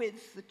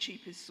with the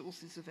cheapest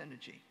sources of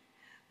energy.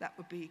 That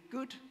would be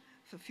good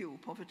for fuel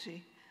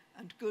poverty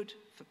and good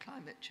for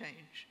climate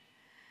change.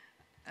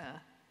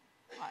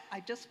 I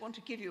just want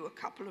to give you a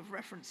couple of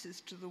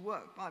references to the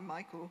work by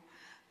Michael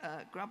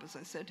Grubb. As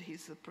I said,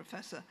 he's a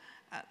professor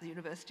at the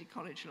University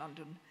College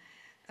London.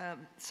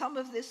 Some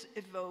of this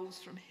evolves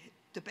from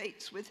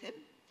debates with him.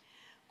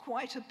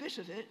 Quite a bit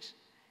of it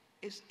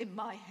is in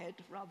my head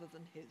rather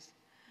than his.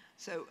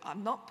 So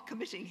I'm not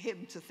committing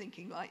him to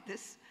thinking like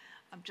this.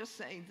 I'm just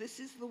saying this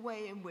is the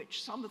way in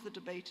which some of the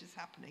debate is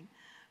happening.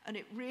 And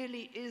it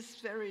really is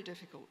very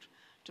difficult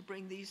to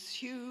bring these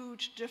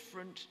huge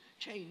different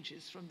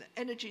changes from the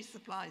energy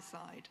supply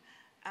side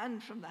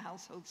and from the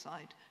household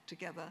side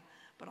together.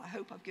 But I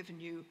hope I've given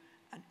you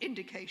an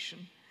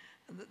indication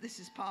and that this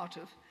is part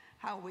of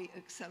how we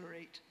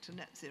accelerate to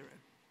net zero.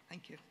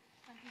 Thank you.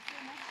 Thank you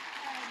so much.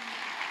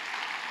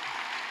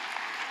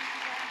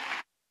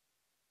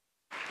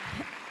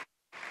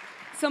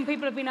 Some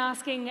people have been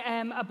asking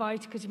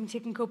about, because you've been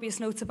taking copious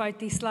notes about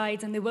these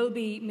slides, and they will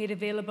be made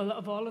available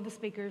of all of the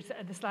speakers.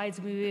 The slides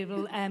will be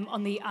available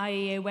on the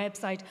IIEA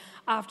website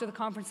after the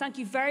conference. Thank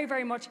you very,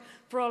 very much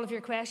for all of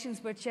your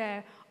questions, which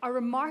are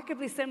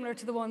remarkably similar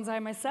to the ones I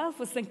myself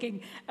was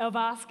thinking of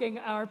asking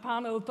our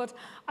panel. But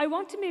I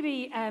want to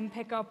maybe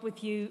pick up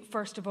with you,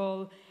 first of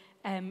all,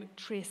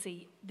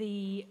 Tracey.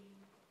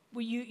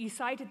 You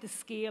cited the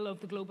scale of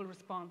the global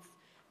response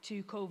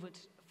to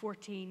COVID,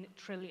 14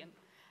 trillion.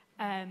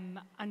 And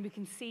we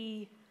can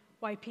see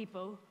why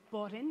people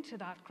bought into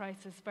that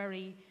crisis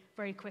very,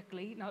 very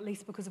quickly, not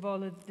least because of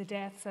all of the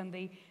deaths and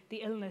the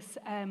illness.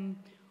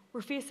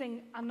 We're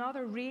facing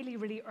another really,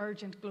 really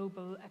urgent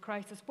global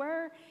crisis.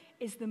 Where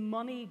is the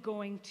money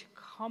going to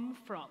come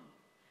from?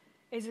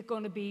 Is it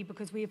going to be,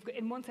 because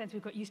in one sense,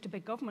 we've got used to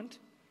big government.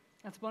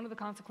 That's one of the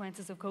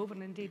consequences of COVID,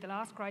 and indeed the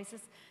last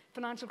crisis,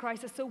 financial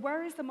crisis. So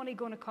where is the money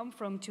going to come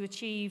from to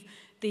achieve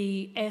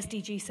the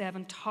SDG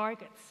 7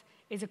 targets?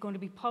 Is it going to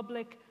be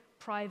public,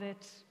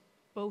 private,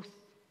 both?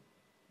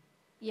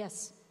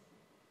 Yes.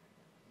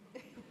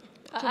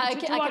 I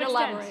can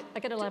elaborate. I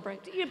can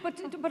elaborate. Yeah, but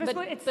to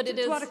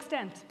what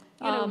extent?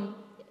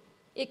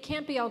 It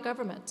can't be all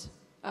government.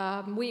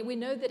 We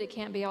know that it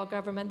can't be all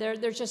government.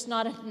 There's just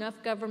not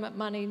enough government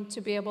money to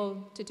be able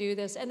to do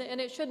this, and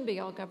it shouldn't be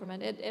all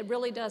government. It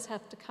really does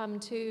have to come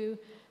to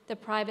the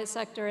private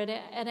sector, and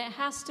it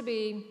has to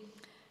be.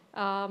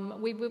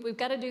 We've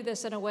got to do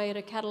this in a way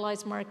to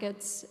catalyze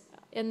markets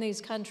in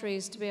these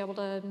countries to be able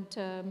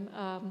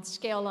to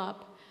scale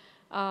up.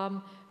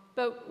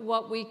 But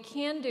what we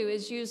can do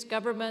is use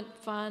government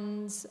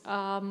funds,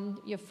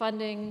 your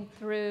funding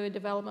through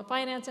development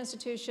finance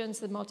institutions,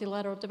 the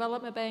multilateral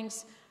development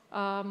banks,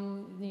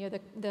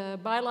 the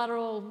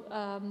bilateral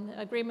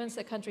agreements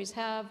that countries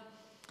have,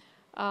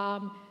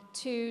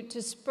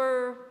 to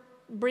spur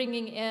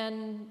bringing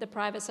in the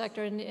private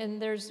sector,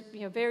 and there's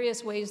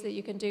various ways that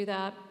you can do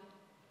that.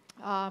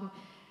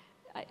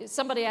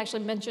 Somebody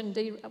actually mentioned,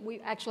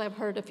 we actually have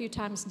heard a few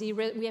times,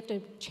 we have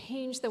to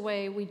change the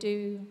way we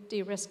do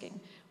de-risking.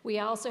 We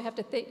also have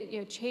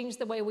to change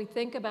the way we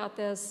think about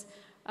this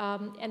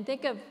and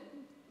think of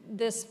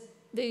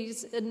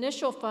these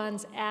initial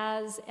funds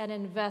as an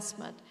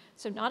investment.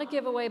 So not a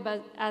giveaway,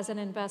 but as an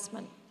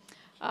investment.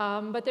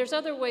 But there's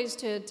other ways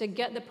to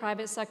get the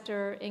private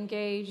sector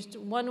engaged.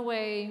 One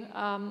way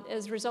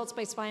is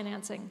results-based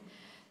financing.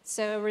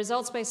 So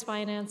results-based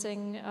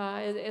financing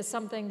is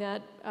something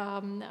that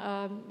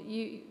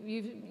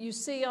you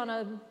see on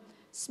a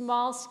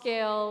small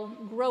scale,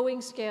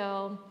 growing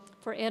scale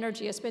for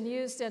energy. It's been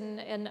used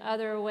in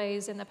other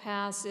ways in the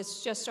past.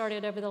 It's just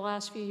started over the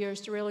last few years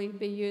to really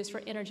be used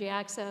for energy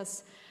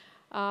access.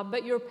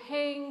 But you're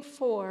paying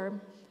for,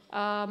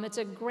 it's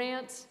a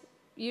grant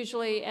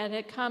usually, and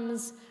it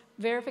comes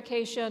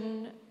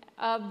verification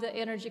of the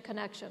energy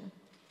connection.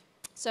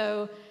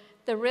 So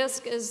the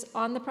risk is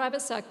on the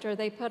private sector.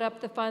 They put up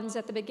the funds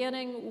at the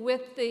beginning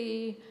with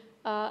the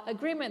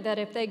agreement that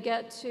if they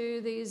get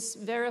to these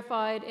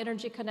verified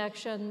energy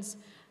connections,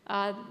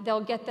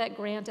 they'll get that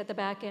grant at the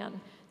back end.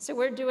 So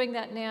we're doing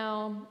that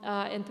now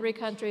in 3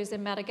 countries,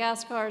 in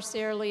Madagascar,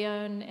 Sierra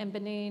Leone, and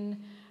Benin.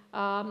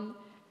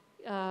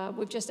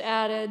 We've just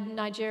added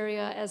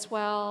Nigeria as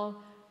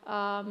well.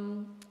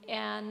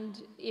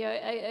 And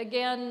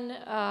again,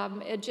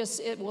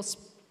 it will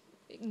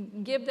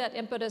give that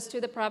impetus to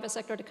the private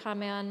sector to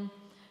come in,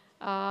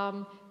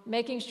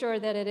 making sure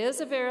that it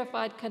is a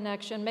verified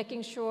connection,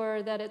 making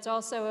sure that it's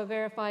also a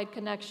verified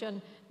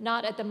connection,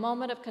 not at the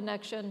moment of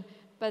connection,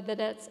 but that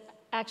it's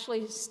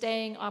actually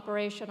staying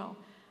operational.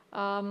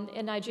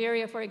 In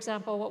Nigeria, for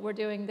example, what we're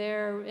doing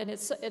there,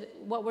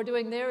 what we're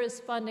doing there is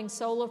funding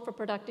solar for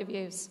productive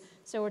use.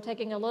 So we're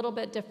taking a little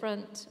bit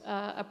different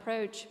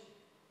approach.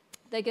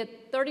 They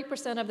get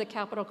 30% of the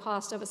capital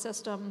cost of a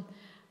system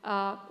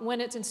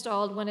when it's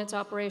installed, when it's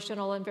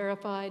operational and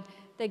verified.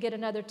 They get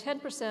another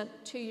 10%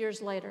 2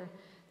 years later.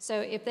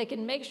 So if they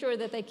can make sure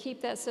that they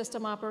keep that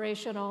system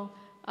operational,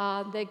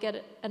 they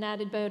get an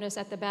added bonus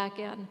at the back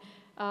end.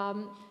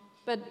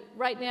 But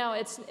right now,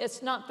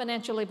 it's not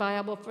financially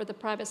viable for the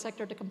private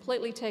sector to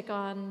completely take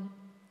on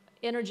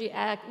energy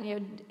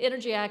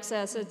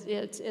access.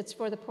 It's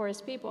for the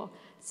poorest people.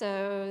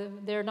 So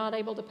they're not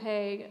able to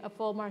pay a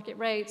full market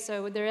rate.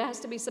 So there has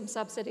to be some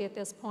subsidy at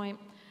this point.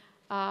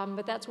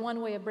 But that's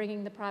one way of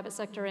bringing the private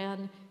sector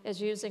in,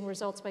 is using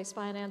results-based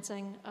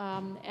financing.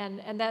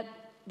 And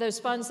those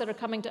funds that are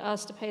coming to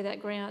us to pay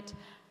that grant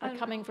are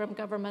coming from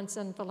governments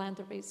and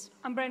philanthropies.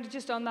 And Brenda,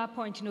 just on that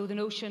point, the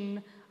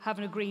notion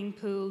having a green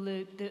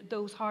pool,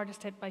 those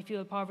hardest hit by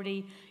fuel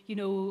poverty,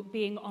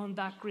 being on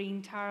that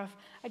green tariff.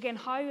 Again,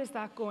 how is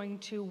that going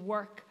to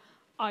work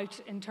out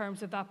in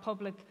terms of that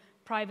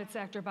public-private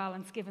sector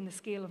balance, given the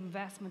scale of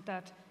investment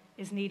that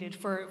is needed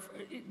for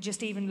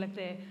just even like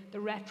the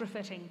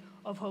retrofitting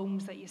of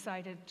homes that you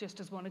cited, just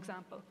as one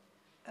example?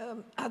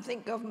 I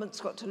think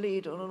government's got to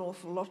lead on an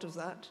awful lot of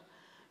that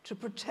to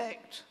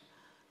protect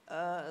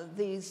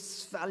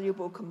these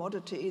valuable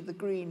commodity, the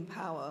green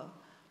power,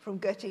 from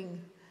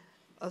getting,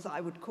 as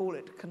I would call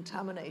it,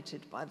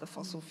 contaminated by the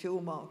fossil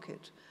fuel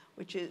market,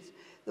 which is,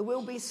 there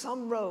will be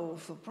some role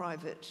for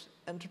private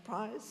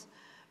enterprise.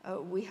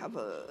 We have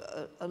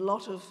a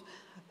lot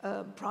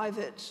of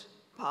private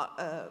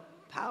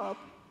power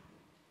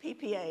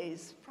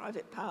PPAs,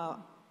 private power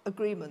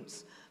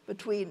agreements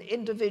between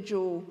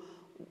individual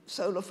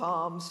solar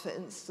farms, for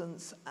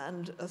instance,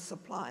 and a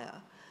supplier.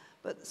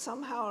 But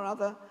somehow or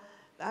other,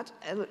 that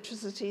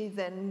electricity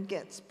then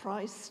gets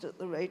priced at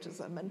the rate, as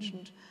I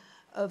mentioned,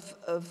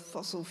 of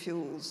fossil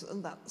fuels.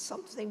 And that's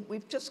something,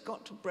 we've just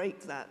got to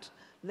break that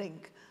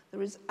link.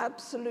 There is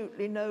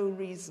absolutely no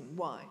reason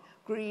why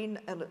green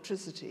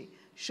electricity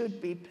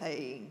should be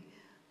paying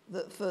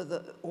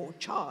or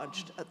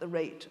charged at the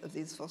rate of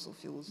these fossil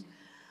fuels.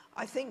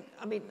 I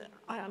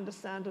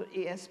understand that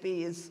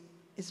ESB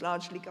is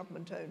largely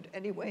government-owned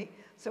anyway,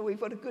 so we've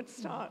got a good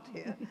start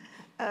here.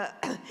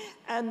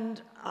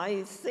 And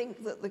I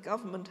think that the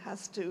government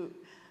has to,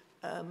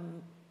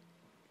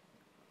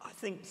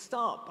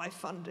 start by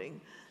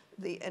funding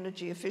the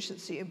energy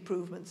efficiency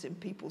improvements in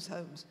people's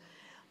homes.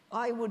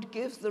 I would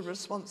give the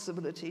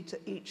responsibility to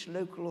each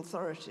local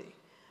authority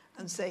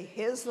and say,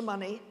 here's the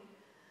money.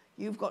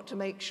 You've got to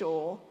make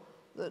sure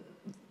that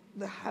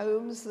the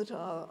homes that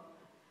are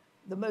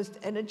the most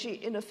energy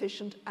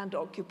inefficient and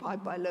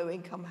occupied by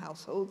low-income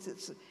households,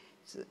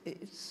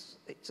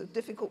 it's a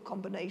difficult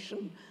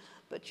combination,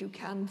 but you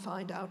can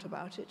find out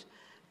about it.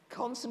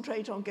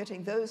 Concentrate on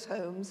getting those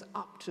homes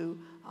up to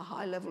a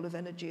high level of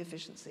energy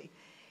efficiency.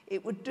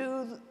 It would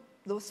do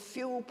the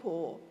fuel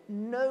poor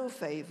no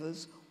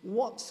favors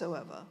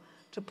whatsoever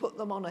to put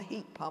them on a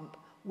heat pump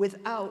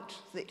without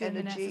the Doing the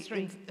energy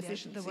necessary,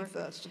 efficiency the work.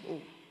 first of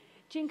all.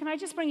 Jeanne, can I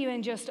just bring you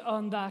in just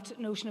on that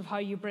notion of how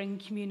you bring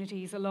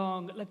communities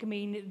along? Like, I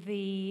mean,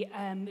 the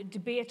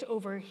debate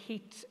over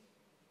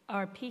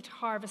peat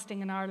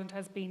harvesting in Ireland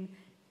has been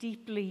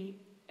deeply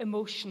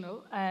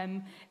emotional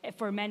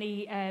for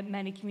many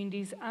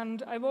communities.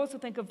 And I also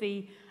think of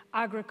the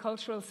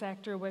agricultural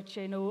sector, which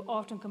I know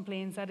often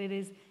complains that it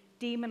is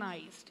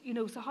demonised.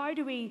 So how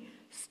do we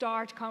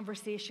start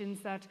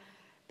conversations that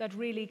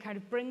really kind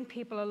of bring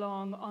people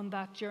along on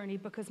that journey,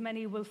 because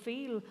many will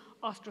feel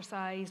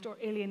ostracised or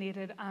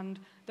alienated and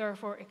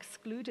therefore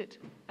excluded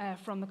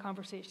from the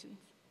conversations?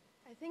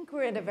 I think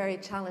we're at a very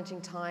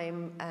challenging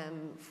time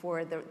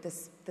for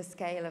the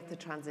scale of the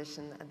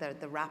transition,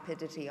 the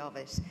rapidity of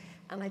it.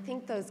 And I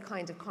think those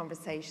kind of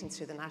conversations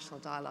through the National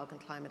Dialogue on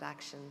Climate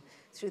Action,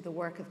 through the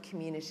work of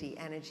community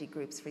energy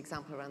groups, for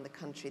example, around the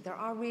country, there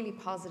are really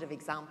positive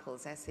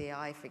examples.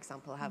 SAI, for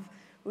example, have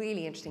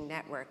really interesting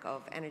network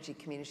of energy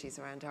communities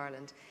around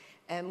Ireland.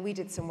 We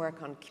did some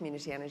work on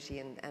community energy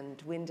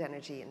and wind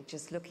energy and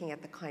just looking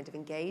at the kind of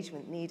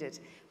engagement needed.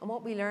 And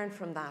what we learned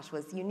from that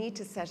was you need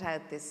to set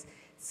out this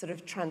sort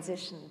of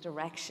transition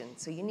direction.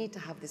 So you need to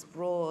have this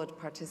broad,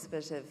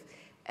 participative,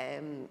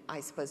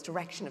 I suppose,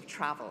 direction of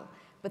travel.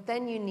 But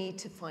then you need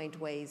to find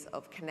ways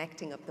of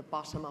connecting up the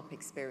bottom-up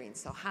experience.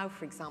 So how,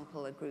 for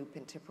example, a group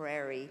in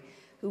Tipperary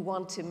who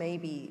want to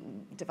maybe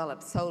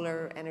develop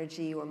solar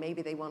energy, or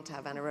maybe they want to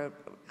have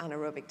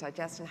anaerobic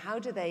digestion, how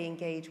do they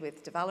engage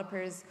with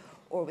developers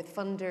or with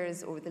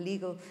funders or with the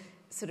legal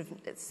sort of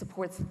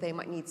supports that they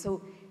might need?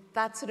 So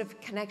that sort of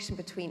connection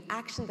between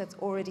action that's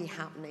already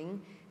happening,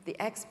 the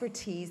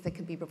expertise that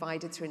can be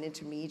provided through an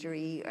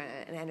intermediary,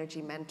 an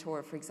energy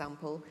mentor, for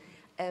example,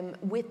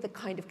 with the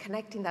kind of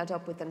connecting that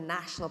up with the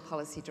national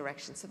policy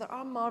direction. So there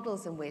are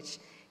models in which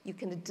you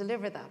can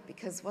deliver that,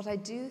 because what I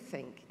do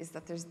think is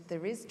that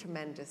there is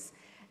tremendous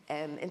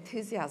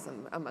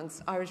enthusiasm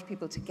amongst Irish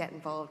people to get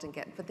involved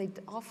but they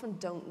often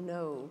don't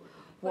know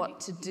what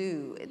to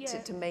do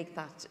to make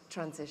that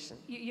transition.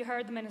 You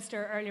heard the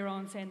Minister earlier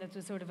on saying that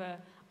there's sort of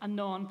a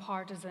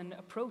non-partisan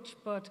approach,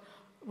 but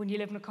when you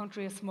live in a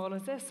country as small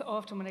as this,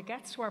 often when it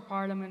gets to our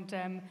Parliament,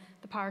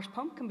 the parish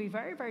pump can be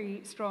very,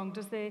 very strong.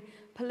 Does the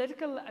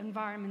political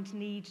environment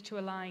need to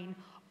align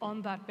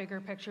on that bigger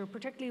picture,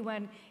 particularly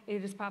when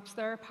it is perhaps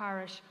their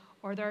parish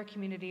or their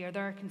community or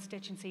their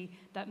constituency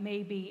that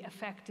may be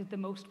affected the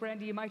most?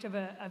 Brenda, you might have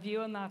a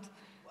view on that.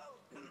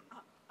 Well,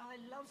 I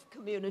love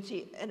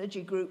community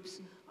energy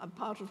groups. I'm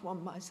part of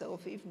one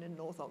myself, even in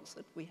North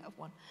Oxford we have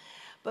one.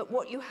 But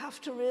what you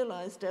have to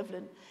realise,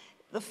 Devlin,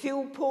 the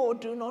fuel poor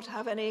do not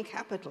have any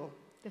capital.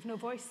 They've no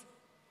voice.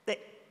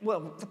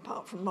 Well,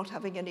 apart from not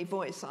having any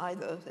voice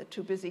either, they're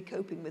too busy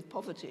coping with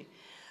poverty.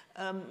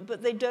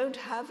 But they don't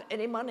have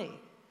any money.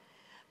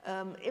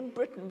 In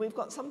Britain, we've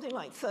got something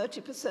like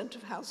 30%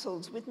 of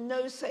households with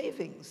no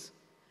savings.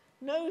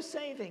 No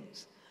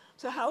savings.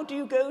 So how do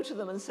you go to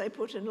them and say,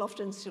 put in loft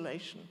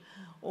insulation,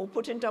 or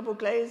put in double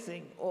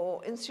glazing,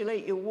 or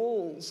insulate your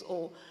walls,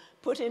 or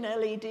put in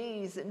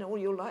LEDs in all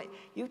your light?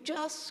 You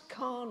just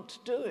can't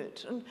do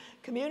it. And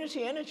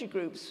community energy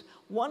groups,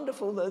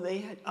 wonderful though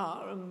they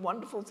are, and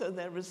wonderful though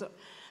their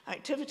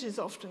activities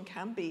often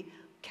can be,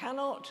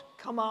 cannot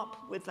come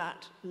up with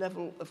that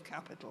level of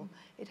capital.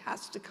 It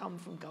has to come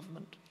from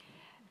government.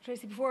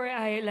 Tracey, before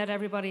I let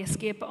everybody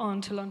escape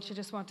on to lunch, I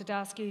just wanted to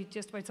ask you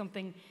just about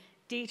something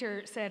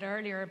Dieter said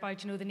earlier about,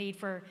 the need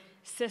for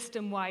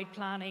system-wide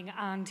planning,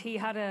 and he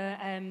had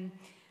a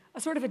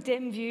sort of a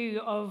dim view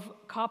of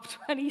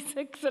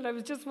COP26, and I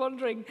was just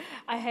wondering,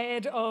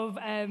 ahead of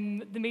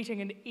the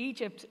meeting in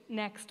Egypt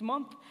next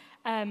month,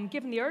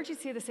 given the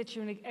urgency of the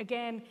situation,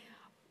 again,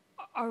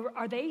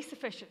 are they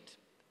sufficient?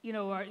 Is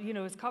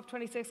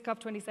COP26,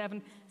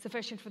 COP27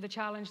 sufficient for the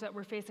challenge that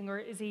we're facing, or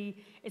is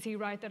he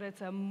right that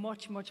it's a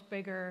much, much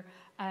bigger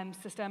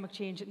systemic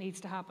change that needs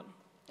to happen?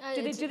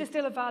 Do they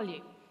still have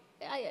value?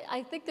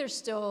 I think there's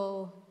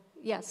still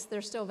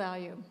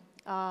value.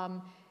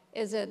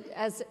 Is it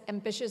as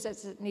ambitious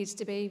as it needs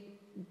to be?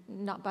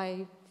 Not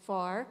by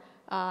far.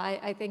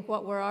 I think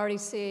what we're already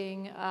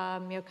seeing,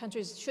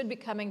 countries should be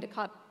coming to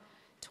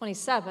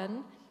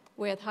COP27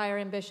 with higher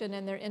ambition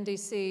in their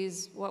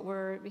NDCs. What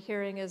we're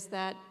hearing is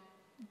that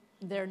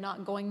they're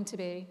not going to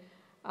be,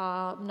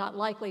 not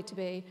likely to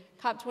be.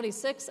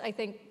 COP26, I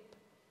think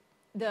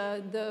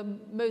the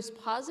most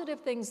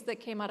positive things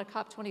that came out of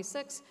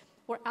COP26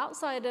 were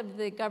outside of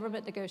the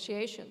government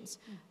negotiations.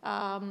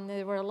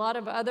 There were a lot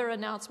of other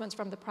announcements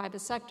from the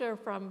private sector,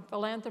 from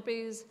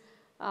philanthropies.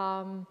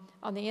 On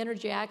the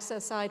energy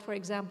access side, for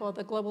example,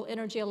 the Global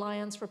Energy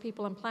Alliance for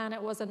People and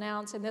Planet was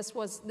announced, and this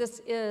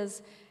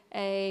is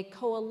a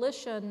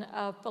coalition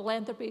of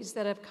philanthropies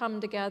that have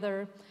come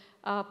together,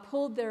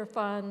 pulled their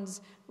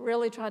funds,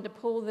 really tried to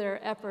pool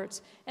their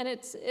efforts. And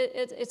it's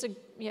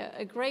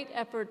a great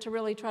effort to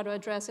really try to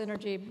address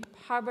energy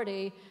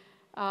poverty,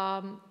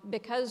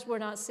 because we're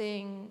not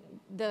seeing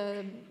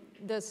the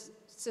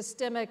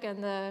systemic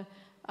and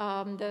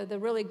the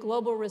really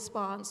global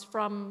response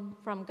from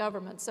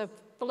government. So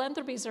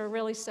philanthropies are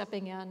really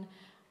stepping in.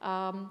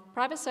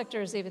 Private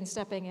sector is even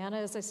stepping in.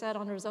 As I said,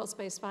 on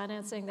results-based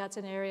financing, that's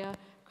an area.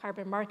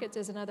 Carbon markets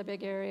is another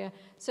big area.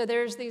 So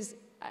there's these,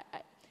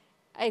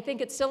 I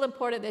think it's still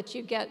important that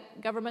you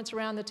get governments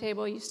around the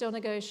table, you still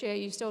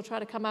negotiate, you still try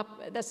to come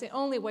up, that's the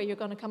only way you're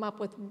going to come up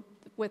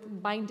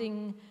with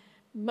binding,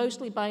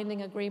 mostly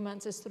binding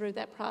agreements is through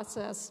that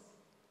process,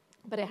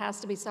 but it has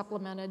to be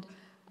supplemented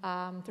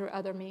through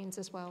other means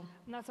as well.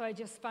 And that's why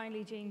just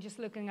finally, Jeanne, just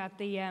looking at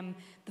the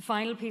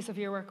final piece of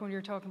your work when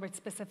you're talking about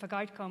specific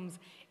outcomes,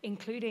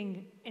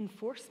 including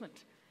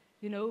enforcement,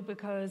 you know,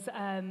 because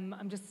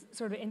I'm just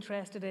sort of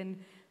interested in,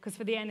 because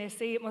for the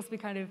NESC it must be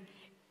kind of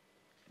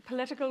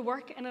political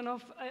work in and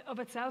of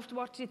itself.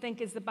 What do you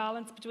think is the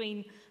balance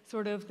between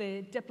sort of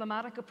the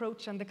diplomatic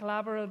approach and the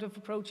collaborative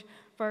approach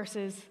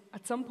versus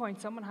at some point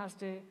someone has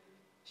to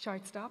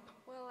shout stop?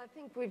 Well, I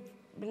think we've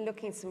been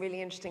looking at some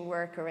really interesting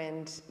work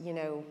around, you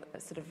know,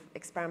 sort of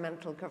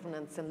experimental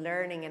governance and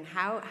learning, and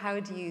how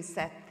do you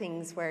set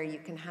things where you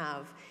can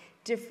have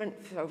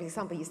different, for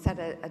example, you set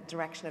a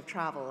direction of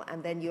travel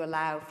and then you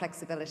allow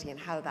flexibility in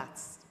how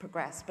that's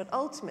progressed. But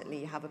ultimately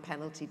you have a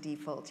penalty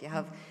default. You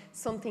have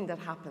something that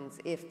happens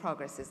if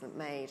progress isn't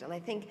made. And I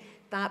think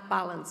that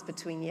balance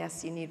between,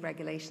 yes, you need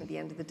regulation at the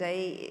end of the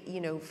day,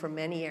 you know, for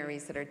many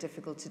areas that are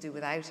difficult to do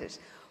without it.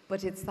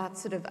 But it's that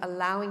sort of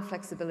allowing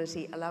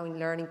flexibility, allowing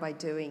learning by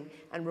doing,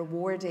 and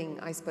rewarding,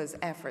 I suppose,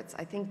 efforts.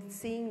 I think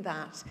seeing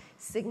that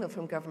signal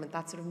from government,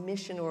 that sort of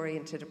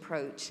mission-oriented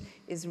approach,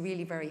 is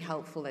really very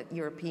helpful. That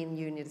European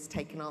Union has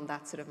taken on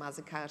that sort of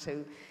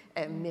Mazzucato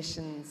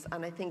missions,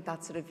 and I think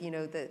that sort of, you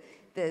know,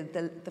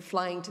 the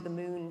flying to the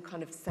moon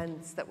kind of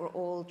sense that we're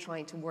all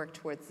trying to work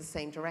towards the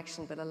same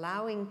direction, but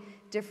allowing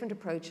different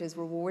approaches,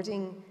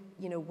 rewarding,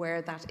 you know,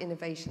 where that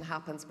innovation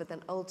happens, but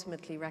then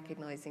ultimately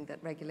recognizing that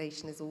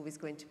regulation is always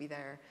going to be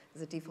there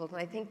as a default. And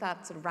I think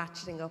that sort of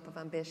ratcheting up of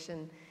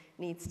ambition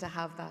needs to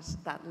have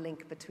that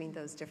link between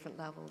those different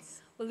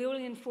levels. Well, the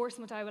only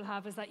enforcement I will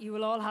have is that you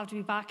will all have to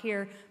be back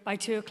here by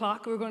 2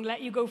 o'clock. We're going to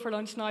let you go for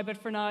lunch now, but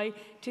for now,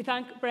 to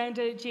thank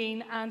Brenda,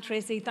 Jeanne and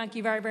Tracey, thank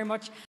you very, very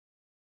much.